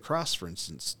we look at the cross, for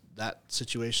instance, that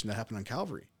situation that happened on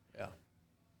Calvary. Yeah.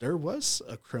 There was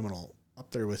a criminal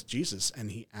up there with Jesus,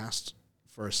 and he asked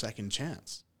for a second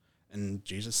chance. And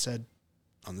Jesus said,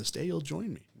 on this day, you'll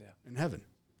join me in heaven.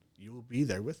 You will be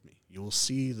there with me. You will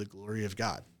see the glory of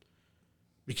God.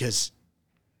 Because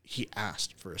he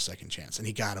asked for a second chance, and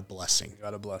he got a blessing. He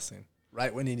got a blessing.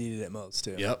 Right when he needed it most,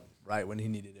 too. Yep. Right when he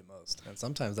needed it most. And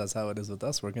sometimes that's how it is with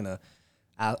us. We're going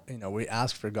to, we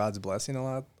ask for God's blessing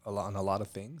on a lot of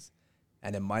things,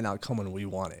 and it might not come when we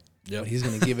want it. Yep. But he's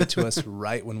going to give it to us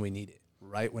right when we need it.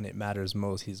 Right when it matters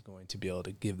most, he's going to be able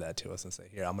to give that to us and say,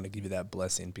 here, I'm going to give you that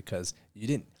blessing because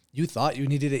you thought you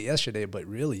needed it yesterday, but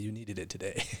really you needed it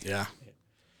today. Yeah.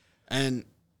 And,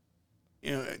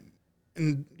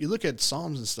 and you look at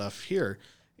Psalms and stuff here,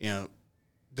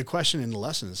 the question in the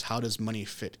lesson is, how does money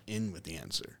fit in with the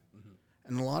answer? Mm-hmm.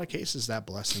 And in a lot of cases, that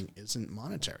blessing isn't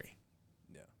monetary.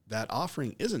 Yeah. That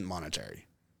offering isn't monetary,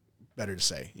 better to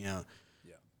say.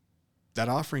 That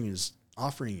offering is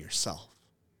offering yourself.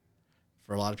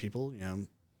 For a lot of people,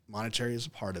 monetary is a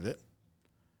part of it,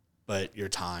 but your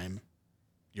time,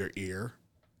 your ear,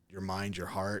 your mind, your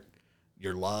heart,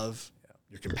 your love,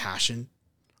 your compassion,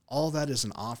 all that is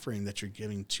an offering that you're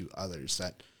giving to others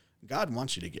that God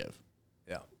wants you to give.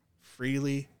 Yeah.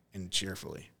 Freely and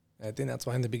cheerfully. I think that's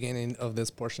why in the beginning of this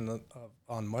portion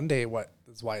on Monday,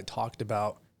 that's why it talked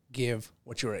about give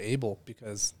what you are able,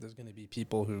 because there's going to be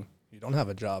people who you don't have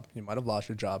a job. You might have lost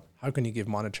your job. How can you give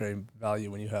monetary value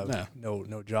when you have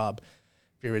no job?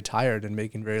 If you're retired and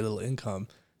making very little income,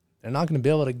 they're not going to be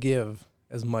able to give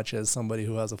as much as somebody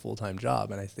who has a full-time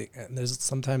job. And I think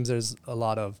sometimes there's a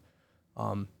lot of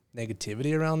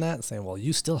negativity around that, saying, well,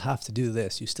 you still have to do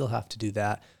this, you still have to do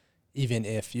that, even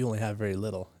if you only have very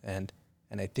little. And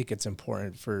I think it's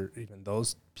important for even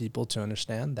those people to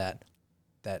understand that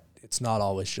it's not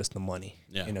always just the money.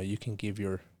 Yeah. You can give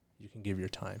your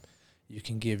time. You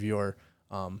can give your,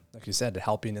 like you said,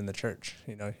 helping in the church.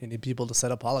 You need people to set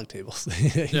up pollock tables.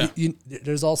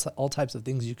 There's all types of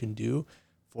things you can do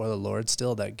for the Lord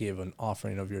still that give an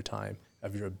offering of your time,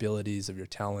 of your abilities, of your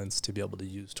talents to be able to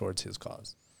use towards his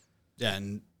cause. Yeah,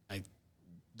 and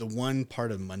the one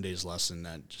part of Monday's lesson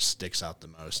that just sticks out the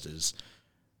most is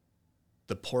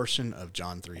the portion of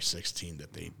John 3:16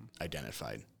 that they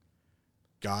identified.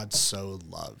 God so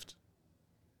loved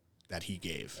that he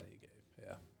gave.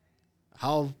 Yeah.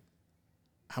 How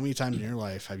many times in your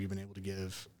life have you been able to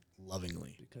give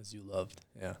lovingly? Because you loved.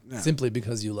 Yeah. Simply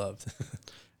because you loved.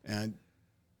 and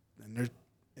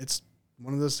it's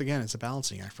one of those, again, it's a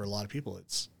balancing act for a lot of people.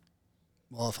 It's,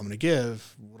 well, if I'm going to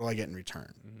give, what do I get in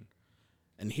return? Mm-hmm.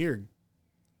 And here,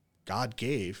 God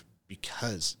gave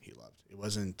because he loved. It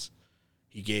wasn't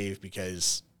he gave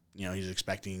because, he's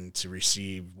expecting to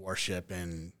receive worship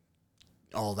and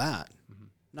all that. Mm-hmm.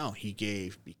 No, he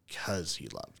gave because he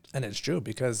loved. And it's true,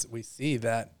 because we see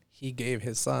that he gave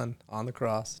his son on the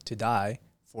cross to die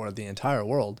for the entire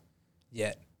world,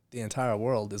 yet the entire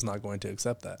world is not going to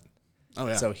accept that. Oh,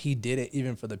 yeah. So he did it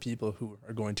even for the people who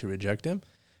are going to reject him.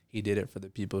 He did it for the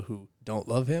people who don't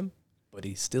love him, but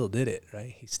he still did it,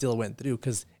 right? He still went through,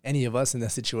 because any of us in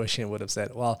that situation would have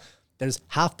said, well, there's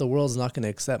half the world's not going to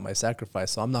accept my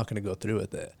sacrifice, so I'm not going to go through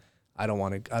with it. I don't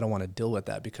want to deal with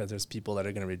that because there's people that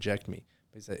are going to reject me.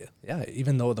 But he said, yeah,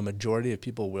 even though the majority of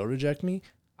people will reject me,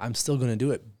 I'm still going to do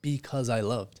it because I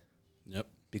loved. Yep.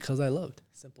 Because I loved.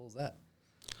 Simple as that.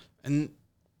 And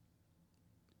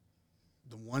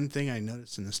the one thing I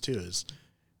noticed in this too is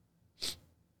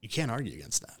you can't argue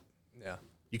against that. Yeah.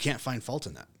 You can't find fault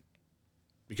in that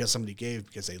because somebody gave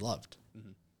because they loved.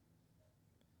 Mm-hmm.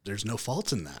 There's no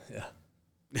fault in that. Yeah.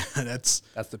 That's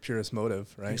the purest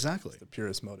motive, right? Exactly. It's the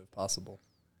purest motive possible.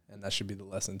 And that should be the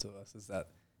lesson to us, is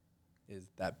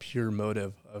that pure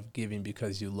motive of giving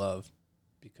because you love,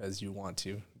 because you want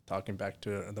to. Talking back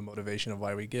to the motivation of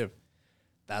why we give.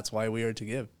 That's why we are to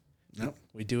give. Yep.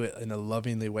 We do it in a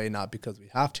lovingly way, not because we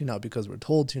have to, not because we're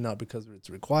told to, not because it's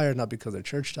required, not because our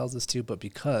church tells us to, but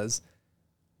because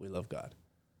we love God.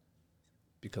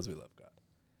 Because we love God.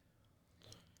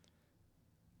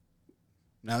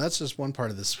 Now, that's just one part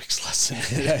of this week's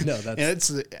lesson. Yeah, I know.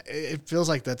 It feels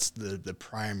like that's the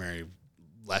primary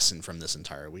lesson from this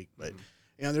entire week. But,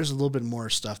 there's a little bit more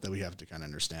stuff that we have to kind of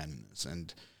understand in this.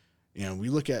 And, we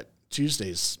look at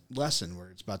Tuesday's lesson where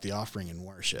it's about the offering and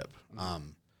worship.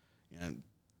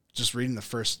 Just reading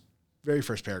the very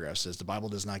first paragraph says, the Bible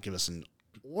does not give us an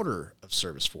order of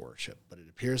service for worship, but it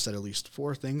appears that at least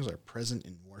 4 things are present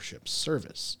in worship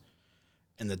service.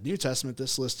 In the New Testament,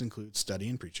 this list includes study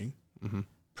and preaching,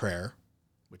 prayer,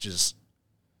 which is,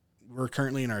 we're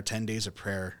currently in our 10 days of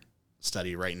prayer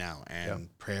study right now,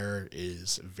 and prayer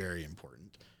is very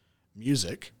important.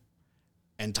 Music,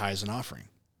 and tithes and offering.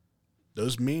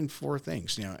 Those main 4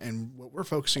 things, and what we're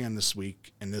focusing on this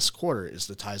week and this quarter is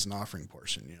the tithes and offering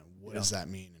portion. What does that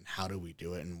mean, and how do we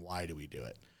do it, and why do we do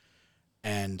it?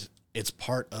 And it's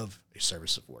part of a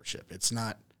service of worship. It's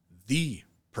not the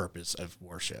purpose of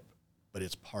worship, but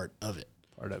it's part of it.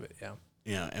 Part of it,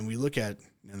 yeah. And we look at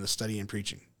the study and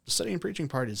preaching. The study and preaching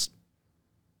part is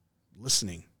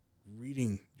listening,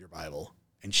 reading your Bible,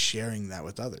 and sharing that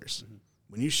with others. Mm-hmm.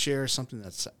 When you share something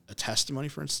that's a testimony,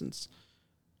 for instance,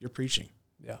 you're preaching.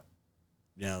 Yeah.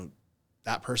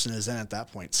 That person is then at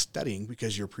that point studying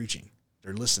because you're preaching.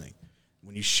 They're listening.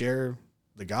 When you share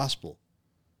the gospel,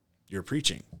 you're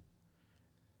preaching.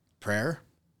 Prayer,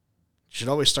 you should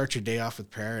always start your day off with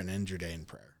prayer and end your day in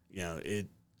prayer.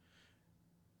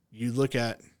 You look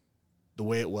at the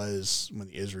way it was when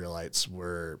the Israelites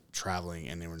were traveling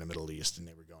and they were in the Middle East and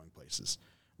they were going places.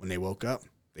 When they woke up,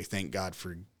 they thanked God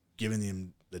for giving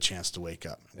them the chance to wake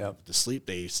up. Yep. To sleep,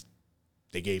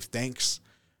 they gave thanks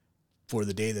for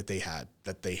the day that they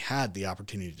had the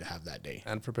opportunity to have that day.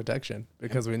 And for protection,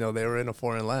 because we know they were in a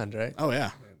foreign land, right? Oh,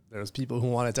 yeah. There was people who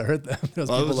wanted to hurt them. There was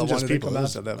people that wanted to come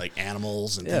after them. Like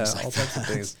animals and things like all that. Types of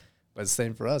things. But it's the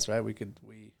same for us, right?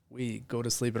 We go to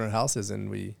sleep in our houses and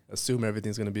we assume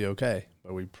everything's going to be okay,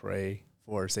 but we pray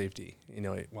for safety.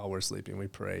 While we're sleeping, we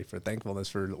pray for thankfulness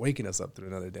for waking us up through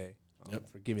another day,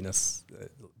 for giving us the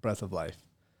breath of life.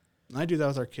 And I do that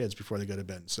with our kids before they go to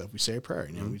bed and stuff. We say a prayer.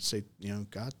 We say,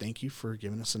 God, thank you for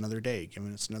giving us another day,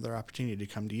 giving us another opportunity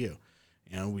to come to you.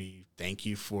 We thank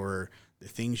you for the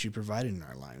things you provided in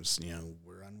our lives.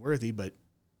 We're unworthy, but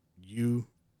you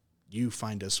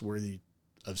find us worthy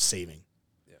of saving.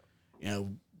 Yeah.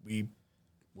 We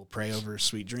will pray over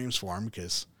sweet dreams for them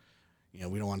because, we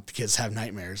don't want the kids to have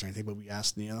nightmares or anything, but we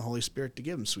ask, the Holy Spirit to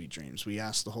give them sweet dreams. We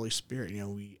ask the Holy Spirit,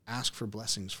 we ask for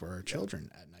blessings for our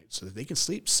children at night so that they can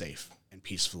sleep safe and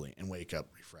peacefully and wake up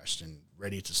refreshed and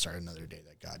ready to start another day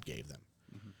that God gave them.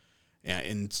 Mm-hmm. Yeah,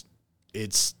 and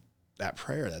it's that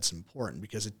prayer that's important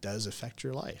because it does affect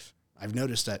your life. I've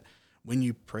noticed that when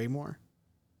you pray more,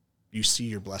 you see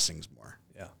your blessings more.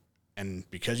 Yeah. And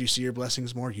because you see your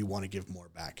blessings more, you want to give more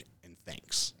back in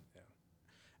thanks. Yeah.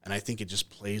 And I think it just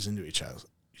plays into each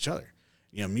other.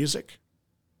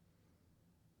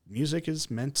 Music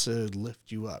is meant to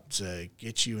lift you up, to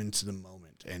get you into the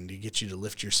moment and to get you to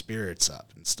lift your spirits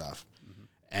up and stuff. Mm-hmm.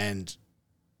 And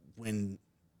when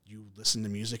you listen to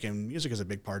music, and music is a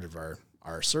big part of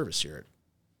our service here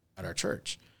at our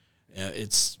church,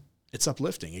 it's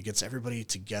uplifting. It gets everybody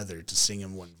together to sing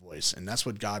in one voice, and that's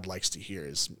what God likes to hear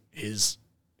is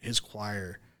his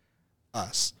choir,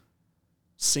 us,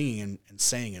 singing and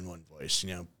saying in one voice,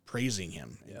 praising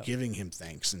him, and giving him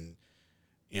thanks, and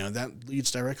that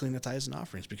leads directly into tithes and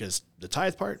offerings because the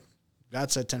tithe part, God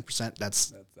said 10%.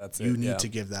 That's you need to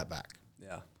give that back.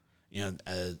 Yeah,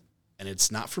 and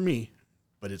it's not for me,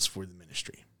 but it's for the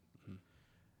ministry. Mm-hmm.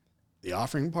 The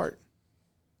offering part,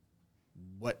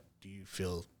 what do you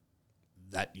feel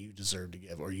that you deserve to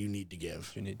give or you need to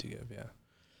give? You need to give,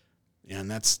 yeah.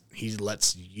 And he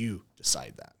lets you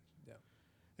decide that. Yeah.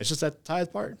 It's just that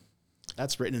tithe part,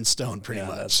 that's written in stone pretty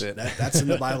much. That's it. That's in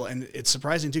the Bible. And it's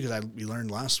surprising too, because we learned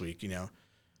last week,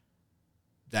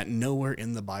 that nowhere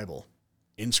in the Bible,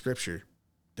 in Scripture,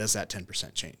 does that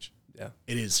 10% change. Yeah.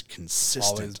 It is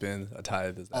consistent. Always been a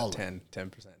tithe is that 10%,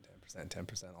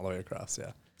 10% all the way across,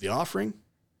 yeah. The offering,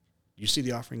 you see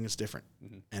the offering is different.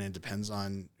 Mm-hmm. And it depends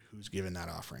on who's given that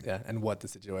offering. Yeah, and what the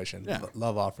situation. Yeah.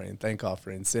 Love offering, thank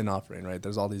offering, sin offering, right?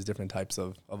 There's all these different types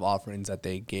of offerings that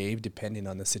they gave depending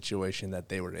on the situation that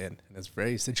they were in. And it's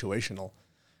very situational.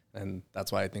 And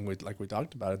that's why I think, we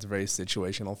talked about, it's very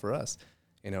situational for us.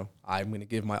 I'm going to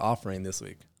give my offering this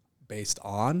week based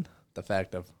on the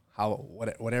fact of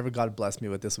whatever God blessed me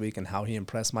with this week and how he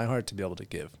impressed my heart to be able to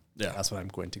give. Yeah. That's what I'm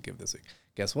going to give this week.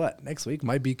 Guess what? Next week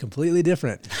might be completely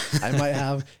different. I might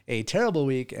have a terrible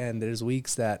week, and there's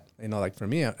weeks that, like for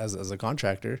me as a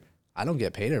contractor, I don't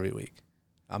get paid every week.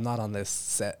 I'm not on this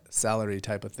set salary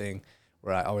type of thing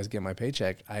where I always get my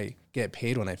paycheck. I get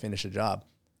paid when I finish a job.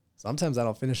 Sometimes I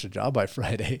don't finish a job by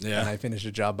Friday, and I finish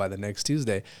a job by the next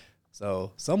Tuesday.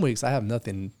 So some weeks I have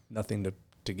nothing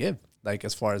to give, like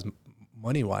as far as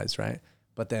money-wise, right?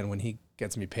 But then when he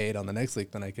gets me paid on the next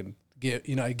week, then I can give,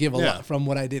 I give a lot from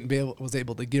what I was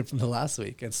able to give from the last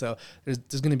week. And so there's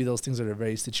going to be those things that are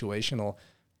very situational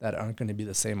that aren't going to be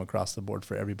the same across the board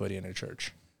for everybody in a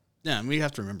church. Yeah, and we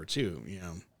have to remember too,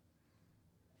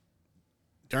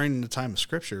 during the time of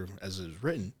Scripture, as it is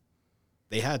written,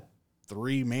 they had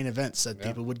 3 main events that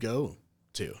people would go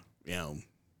to. You know,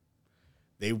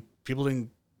 they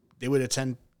would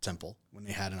attend temple when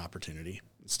they had an opportunity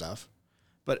and stuff.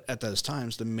 But at those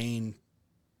times, the main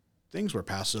things were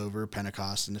Passover,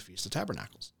 Pentecost, and the Feast of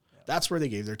Tabernacles. Yeah. That's where they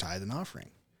gave their tithe and offering.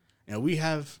 You know, we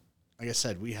have, like I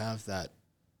said, we have that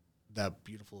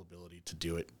beautiful ability to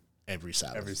do it every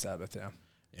Sabbath. Every Sabbath, yeah.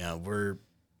 Yeah,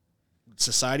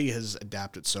 society has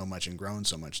adapted so much and grown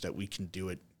so much that we can do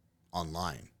it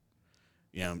online.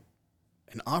 You know,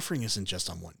 an offering isn't just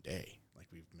on one day, like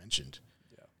we've mentioned.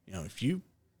 Yeah. You know, if you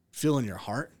feel in your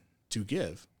heart to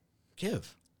give. Yeah.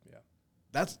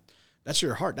 That's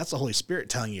your heart. That's the Holy Spirit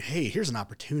telling you, hey, here's an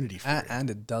opportunity for you. And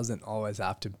it doesn't always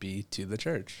have to be to the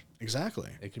church.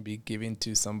 Exactly. It can be giving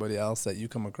to somebody else that you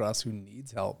come across who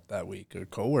needs help that week, or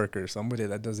coworker, somebody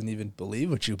that doesn't even believe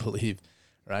what you believe,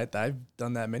 right? I've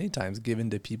done that many times, given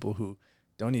to people who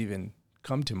don't even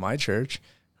come to my church,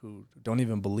 who don't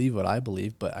even believe what I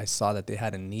believe, but I saw that they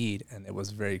had a need and it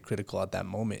was very critical at that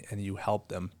moment, and you help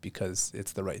them because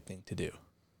it's the right thing to do.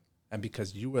 And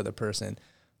because you were the person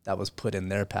that was put in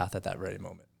their path at that very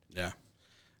moment. Yeah.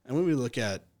 And when we look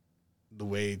at the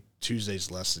way Tuesday's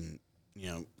lesson, you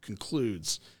know,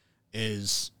 concludes,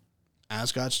 is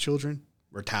as God's children,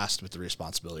 we're tasked with the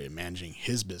responsibility of managing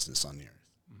his business on the earth.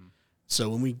 Mm-hmm. So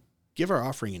when we give our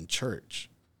offering in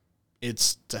church,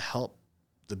 it's to help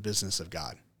the business of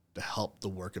God, to help the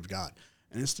work of God.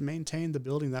 And it's to maintain the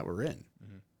building that we're in.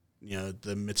 Mm-hmm. You know,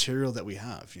 the material that we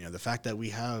have, you know, the fact that we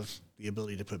have the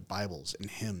ability to put Bibles and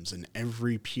hymns in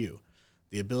every pew,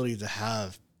 the ability to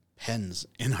have pens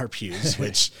in our pews,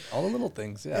 which all the little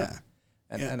things. Yeah.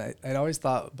 And I'd always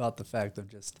thought about the fact of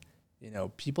just, you know,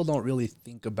 people don't really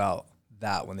think about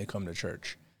that when they come to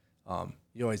church.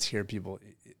 You always hear people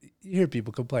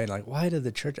complain, like, why did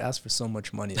the church ask for so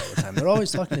much money all the time? They're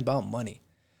always talking about money.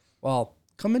 Well,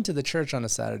 come into the church on a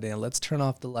Saturday and let's turn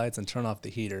off the lights and turn off the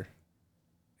heater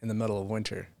in the middle of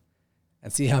winter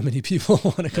and see how many people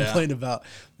want to complain about,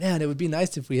 man, it would be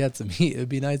nice if we had some heat. It would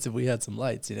be nice if we had some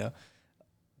lights, you know.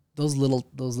 Those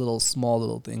little small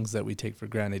little things that we take for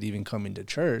granted, even coming to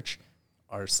church,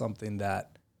 are something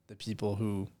that the people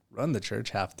who run the church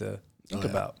have to think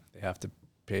about. They have to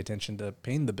pay attention to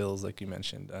paying the bills, like you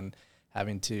mentioned, and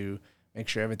having to make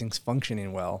sure everything's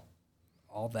functioning well.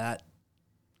 All that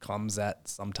comes at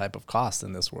some type of cost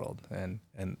in this world, and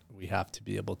we have to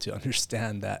be able to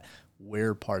understand that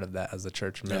we're part of that as a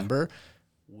church member.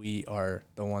 We are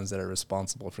the ones that are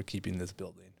responsible for keeping this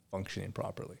building functioning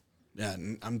properly. Yeah,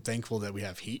 and I'm thankful that we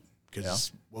have heat,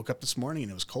 because woke up this morning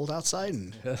and it was cold outside,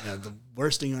 and you know, the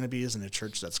worst thing you want to be is in a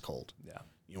church that's cold. Yeah,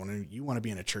 you want to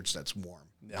be in a church that's warm,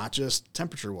 not just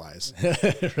temperature wise,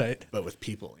 right? But with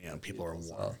people. You know, people are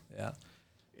warm. Well.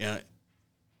 Yeah.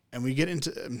 And we get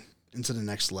into the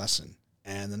next lesson,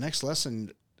 and the next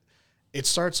lesson, it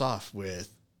starts off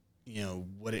with, you know,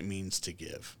 what it means to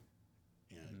give.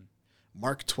 You know,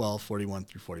 Mark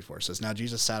 12:41-44 says, "Now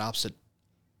Jesus sat opposite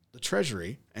the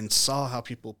treasury and saw how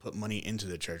people put money into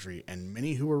the treasury, and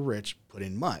many who were rich put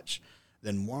in much.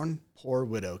 Then one poor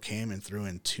widow came and threw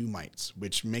in 2 mites,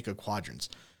 which make a quadrans."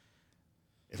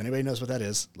 If anybody knows what that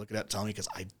is, look it up, tell me, because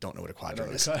I don't know what a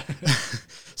quadrant is.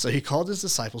 So he called his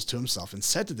disciples to himself and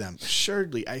said to them,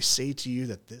 "Assuredly, I say to you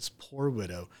that this poor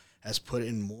widow has put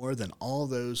in more than all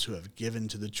those who have given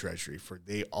to the treasury, for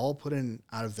they all put in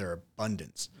out of their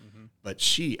abundance. Mm-hmm. But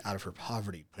she, out of her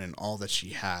poverty, put in all that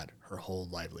she had, her whole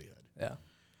livelihood." Yeah.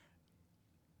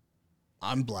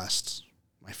 I'm blessed.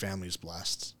 My family's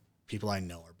blessed. People I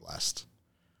know are blessed.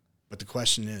 But the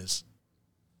question is,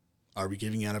 are we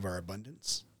giving out of our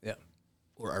abundance? Yeah.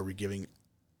 Or are we giving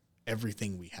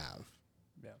everything we have?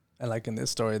 Yeah. And like in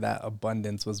this story, that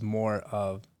abundance was more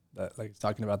of, like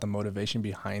talking about the motivation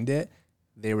behind it.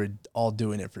 They were all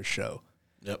doing it for show.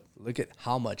 Yep. Look at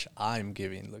how much I'm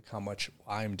giving. Look how much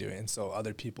I'm doing. And so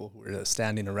other people who are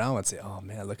standing around would say, "Oh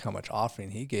man, look how much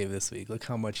offering he gave this week. Look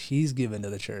how much he's given to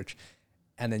the church."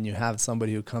 And then you have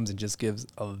somebody who comes and just gives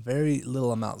a very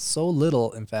little amount, so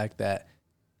little, in fact, that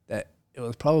it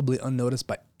was probably unnoticed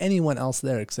by anyone else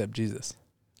there except Jesus.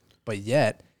 But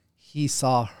yet he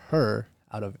saw her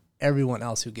out of everyone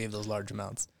else who gave those large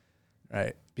amounts,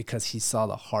 right? Because he saw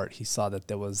the heart. He saw that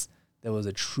there was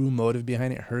a true motive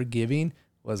behind it. Her giving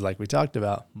was, like we talked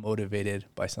about, motivated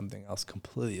by something else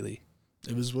completely.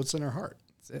 It was what's in her heart.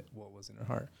 That's it. What was in her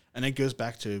heart. And it goes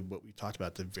back to what we talked about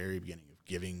at the very beginning of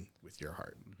giving with your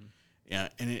heart. Mm-hmm. Yeah.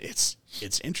 And it's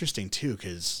interesting too,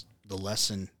 because the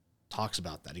lesson talks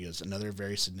about that. He goes, another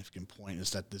very significant point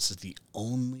is that this is the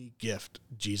only gift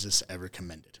Jesus ever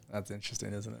commended. That's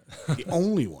interesting, isn't it? The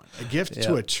only one. A gift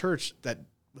to a church that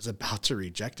was about to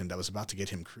reject him, that was about to get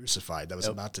him crucified, that was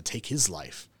about to take his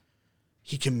life.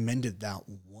 He commended that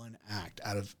one act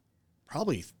out of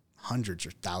probably hundreds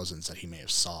or thousands that he may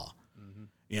have saw,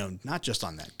 not just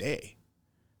on that day,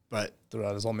 but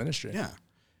throughout his whole ministry. Yeah.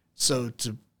 So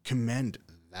to commend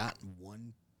that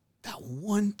one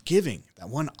giving, that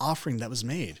one offering that was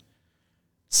made,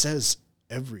 says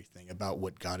everything about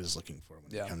what God is looking for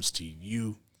when it comes to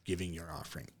you giving your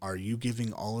offering. Are you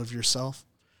giving all of yourself,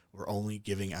 or only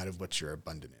giving out of what you're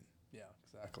abundant in? Yeah,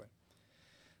 exactly.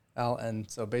 Al, and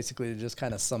so basically to just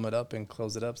kind of sum it up and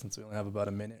close it up, since we only have about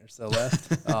a minute or so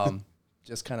left,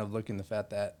 just kind of looking at the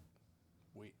fact that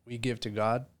we give to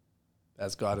God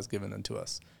as God has given unto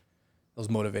us. Those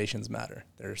motivations matter.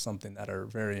 They're something that are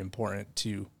very important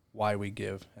to why we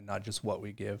give and not just what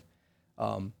we give.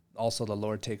 Also, the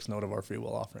Lord takes note of our free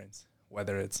will offerings,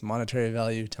 whether it's monetary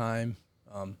value, time,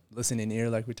 listening ear,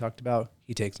 like we talked about.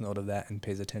 He takes note of that and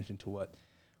pays attention to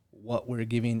what we're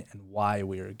giving and why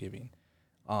we are giving.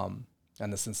 And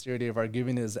the sincerity of our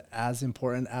giving is as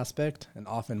important aspect and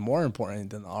often more important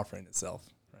than the offering itself,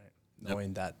 right?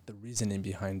 Knowing that the reasoning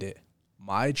behind it,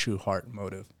 my true heart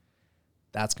motive,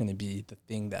 that's going to be the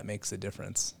thing that makes a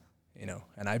difference,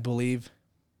 And I believe,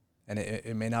 and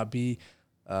it may not be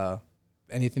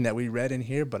anything that we read in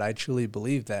here, but I truly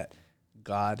believe that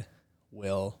God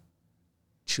will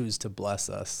choose to bless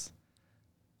us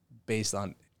based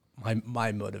on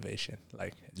my motivation.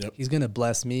 Like he's going to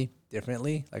bless me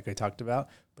differently, like I talked about,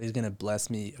 but he's going to bless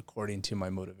me according to my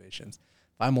motivations.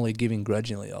 If I'm only giving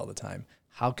grudgingly all the time,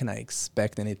 how can I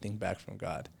expect anything back from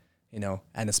God?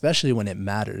 And especially when it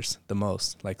matters the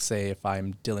most. Like say if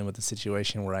I'm dealing with a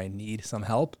situation where I need some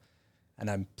help and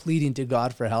I'm pleading to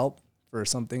God for help for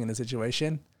something in a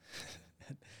situation,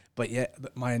 but yet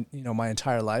my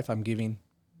entire life I'm giving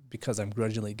because I'm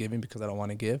grudgingly giving because I don't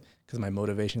want to give, because my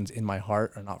motivations in my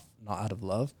heart are not out of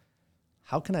love.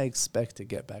 How can I expect to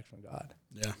get back from God?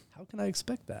 Yeah. How can I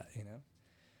expect that,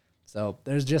 So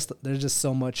there's just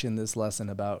so much in this lesson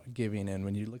about giving, and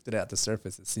when you looked at it at the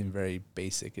surface, it seemed very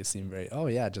basic. It seemed very,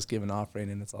 just give an offering,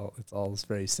 and it's all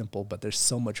very simple. But there's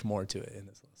so much more to it in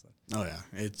this lesson. Oh yeah,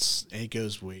 it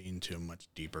goes way into a much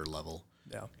deeper level.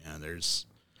 Yeah,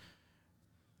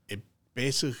 it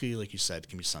basically, like you said,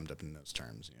 can be summed up in those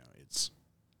terms. It's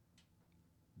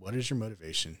what is your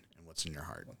motivation and what's in your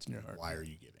heart. What's in your heart? Why are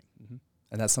you giving? Mm-hmm.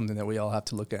 And that's something that we all have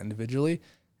to look at individually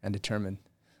and determine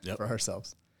for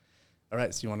ourselves. All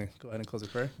right, so you want to go ahead and close the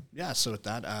prayer? Yeah, so with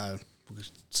that, we'll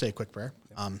say a quick prayer.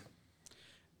 Yeah.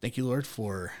 Thank you, Lord,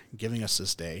 for giving us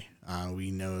this day.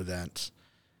 We know that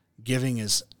giving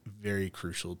is very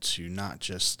crucial to not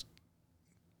just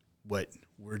what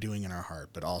we're doing in our heart,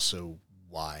 but also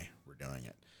why we're doing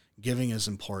it. Giving is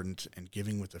important, and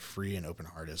giving with a free and open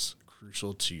heart is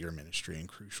crucial to your ministry and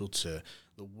crucial to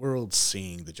the world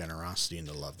seeing the generosity and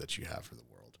the love that you have for the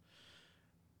world.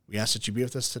 We ask that you be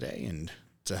with us today and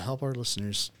to help our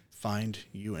listeners find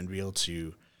you and be able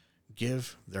to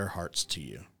give their hearts to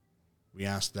you. We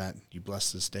ask that you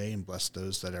bless this day and bless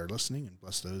those that are listening and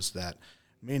bless those that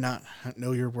may not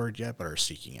know your word yet but are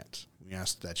seeking it. We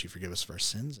ask that you forgive us of our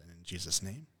sins, and in Jesus'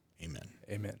 name, amen.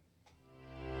 Amen.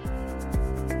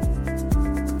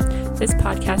 This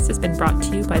podcast has been brought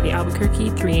to you by the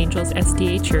Albuquerque Three Angels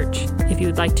SDA Church. If you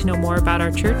would like to know more about our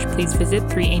church, please visit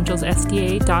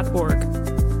threeangelssda.org.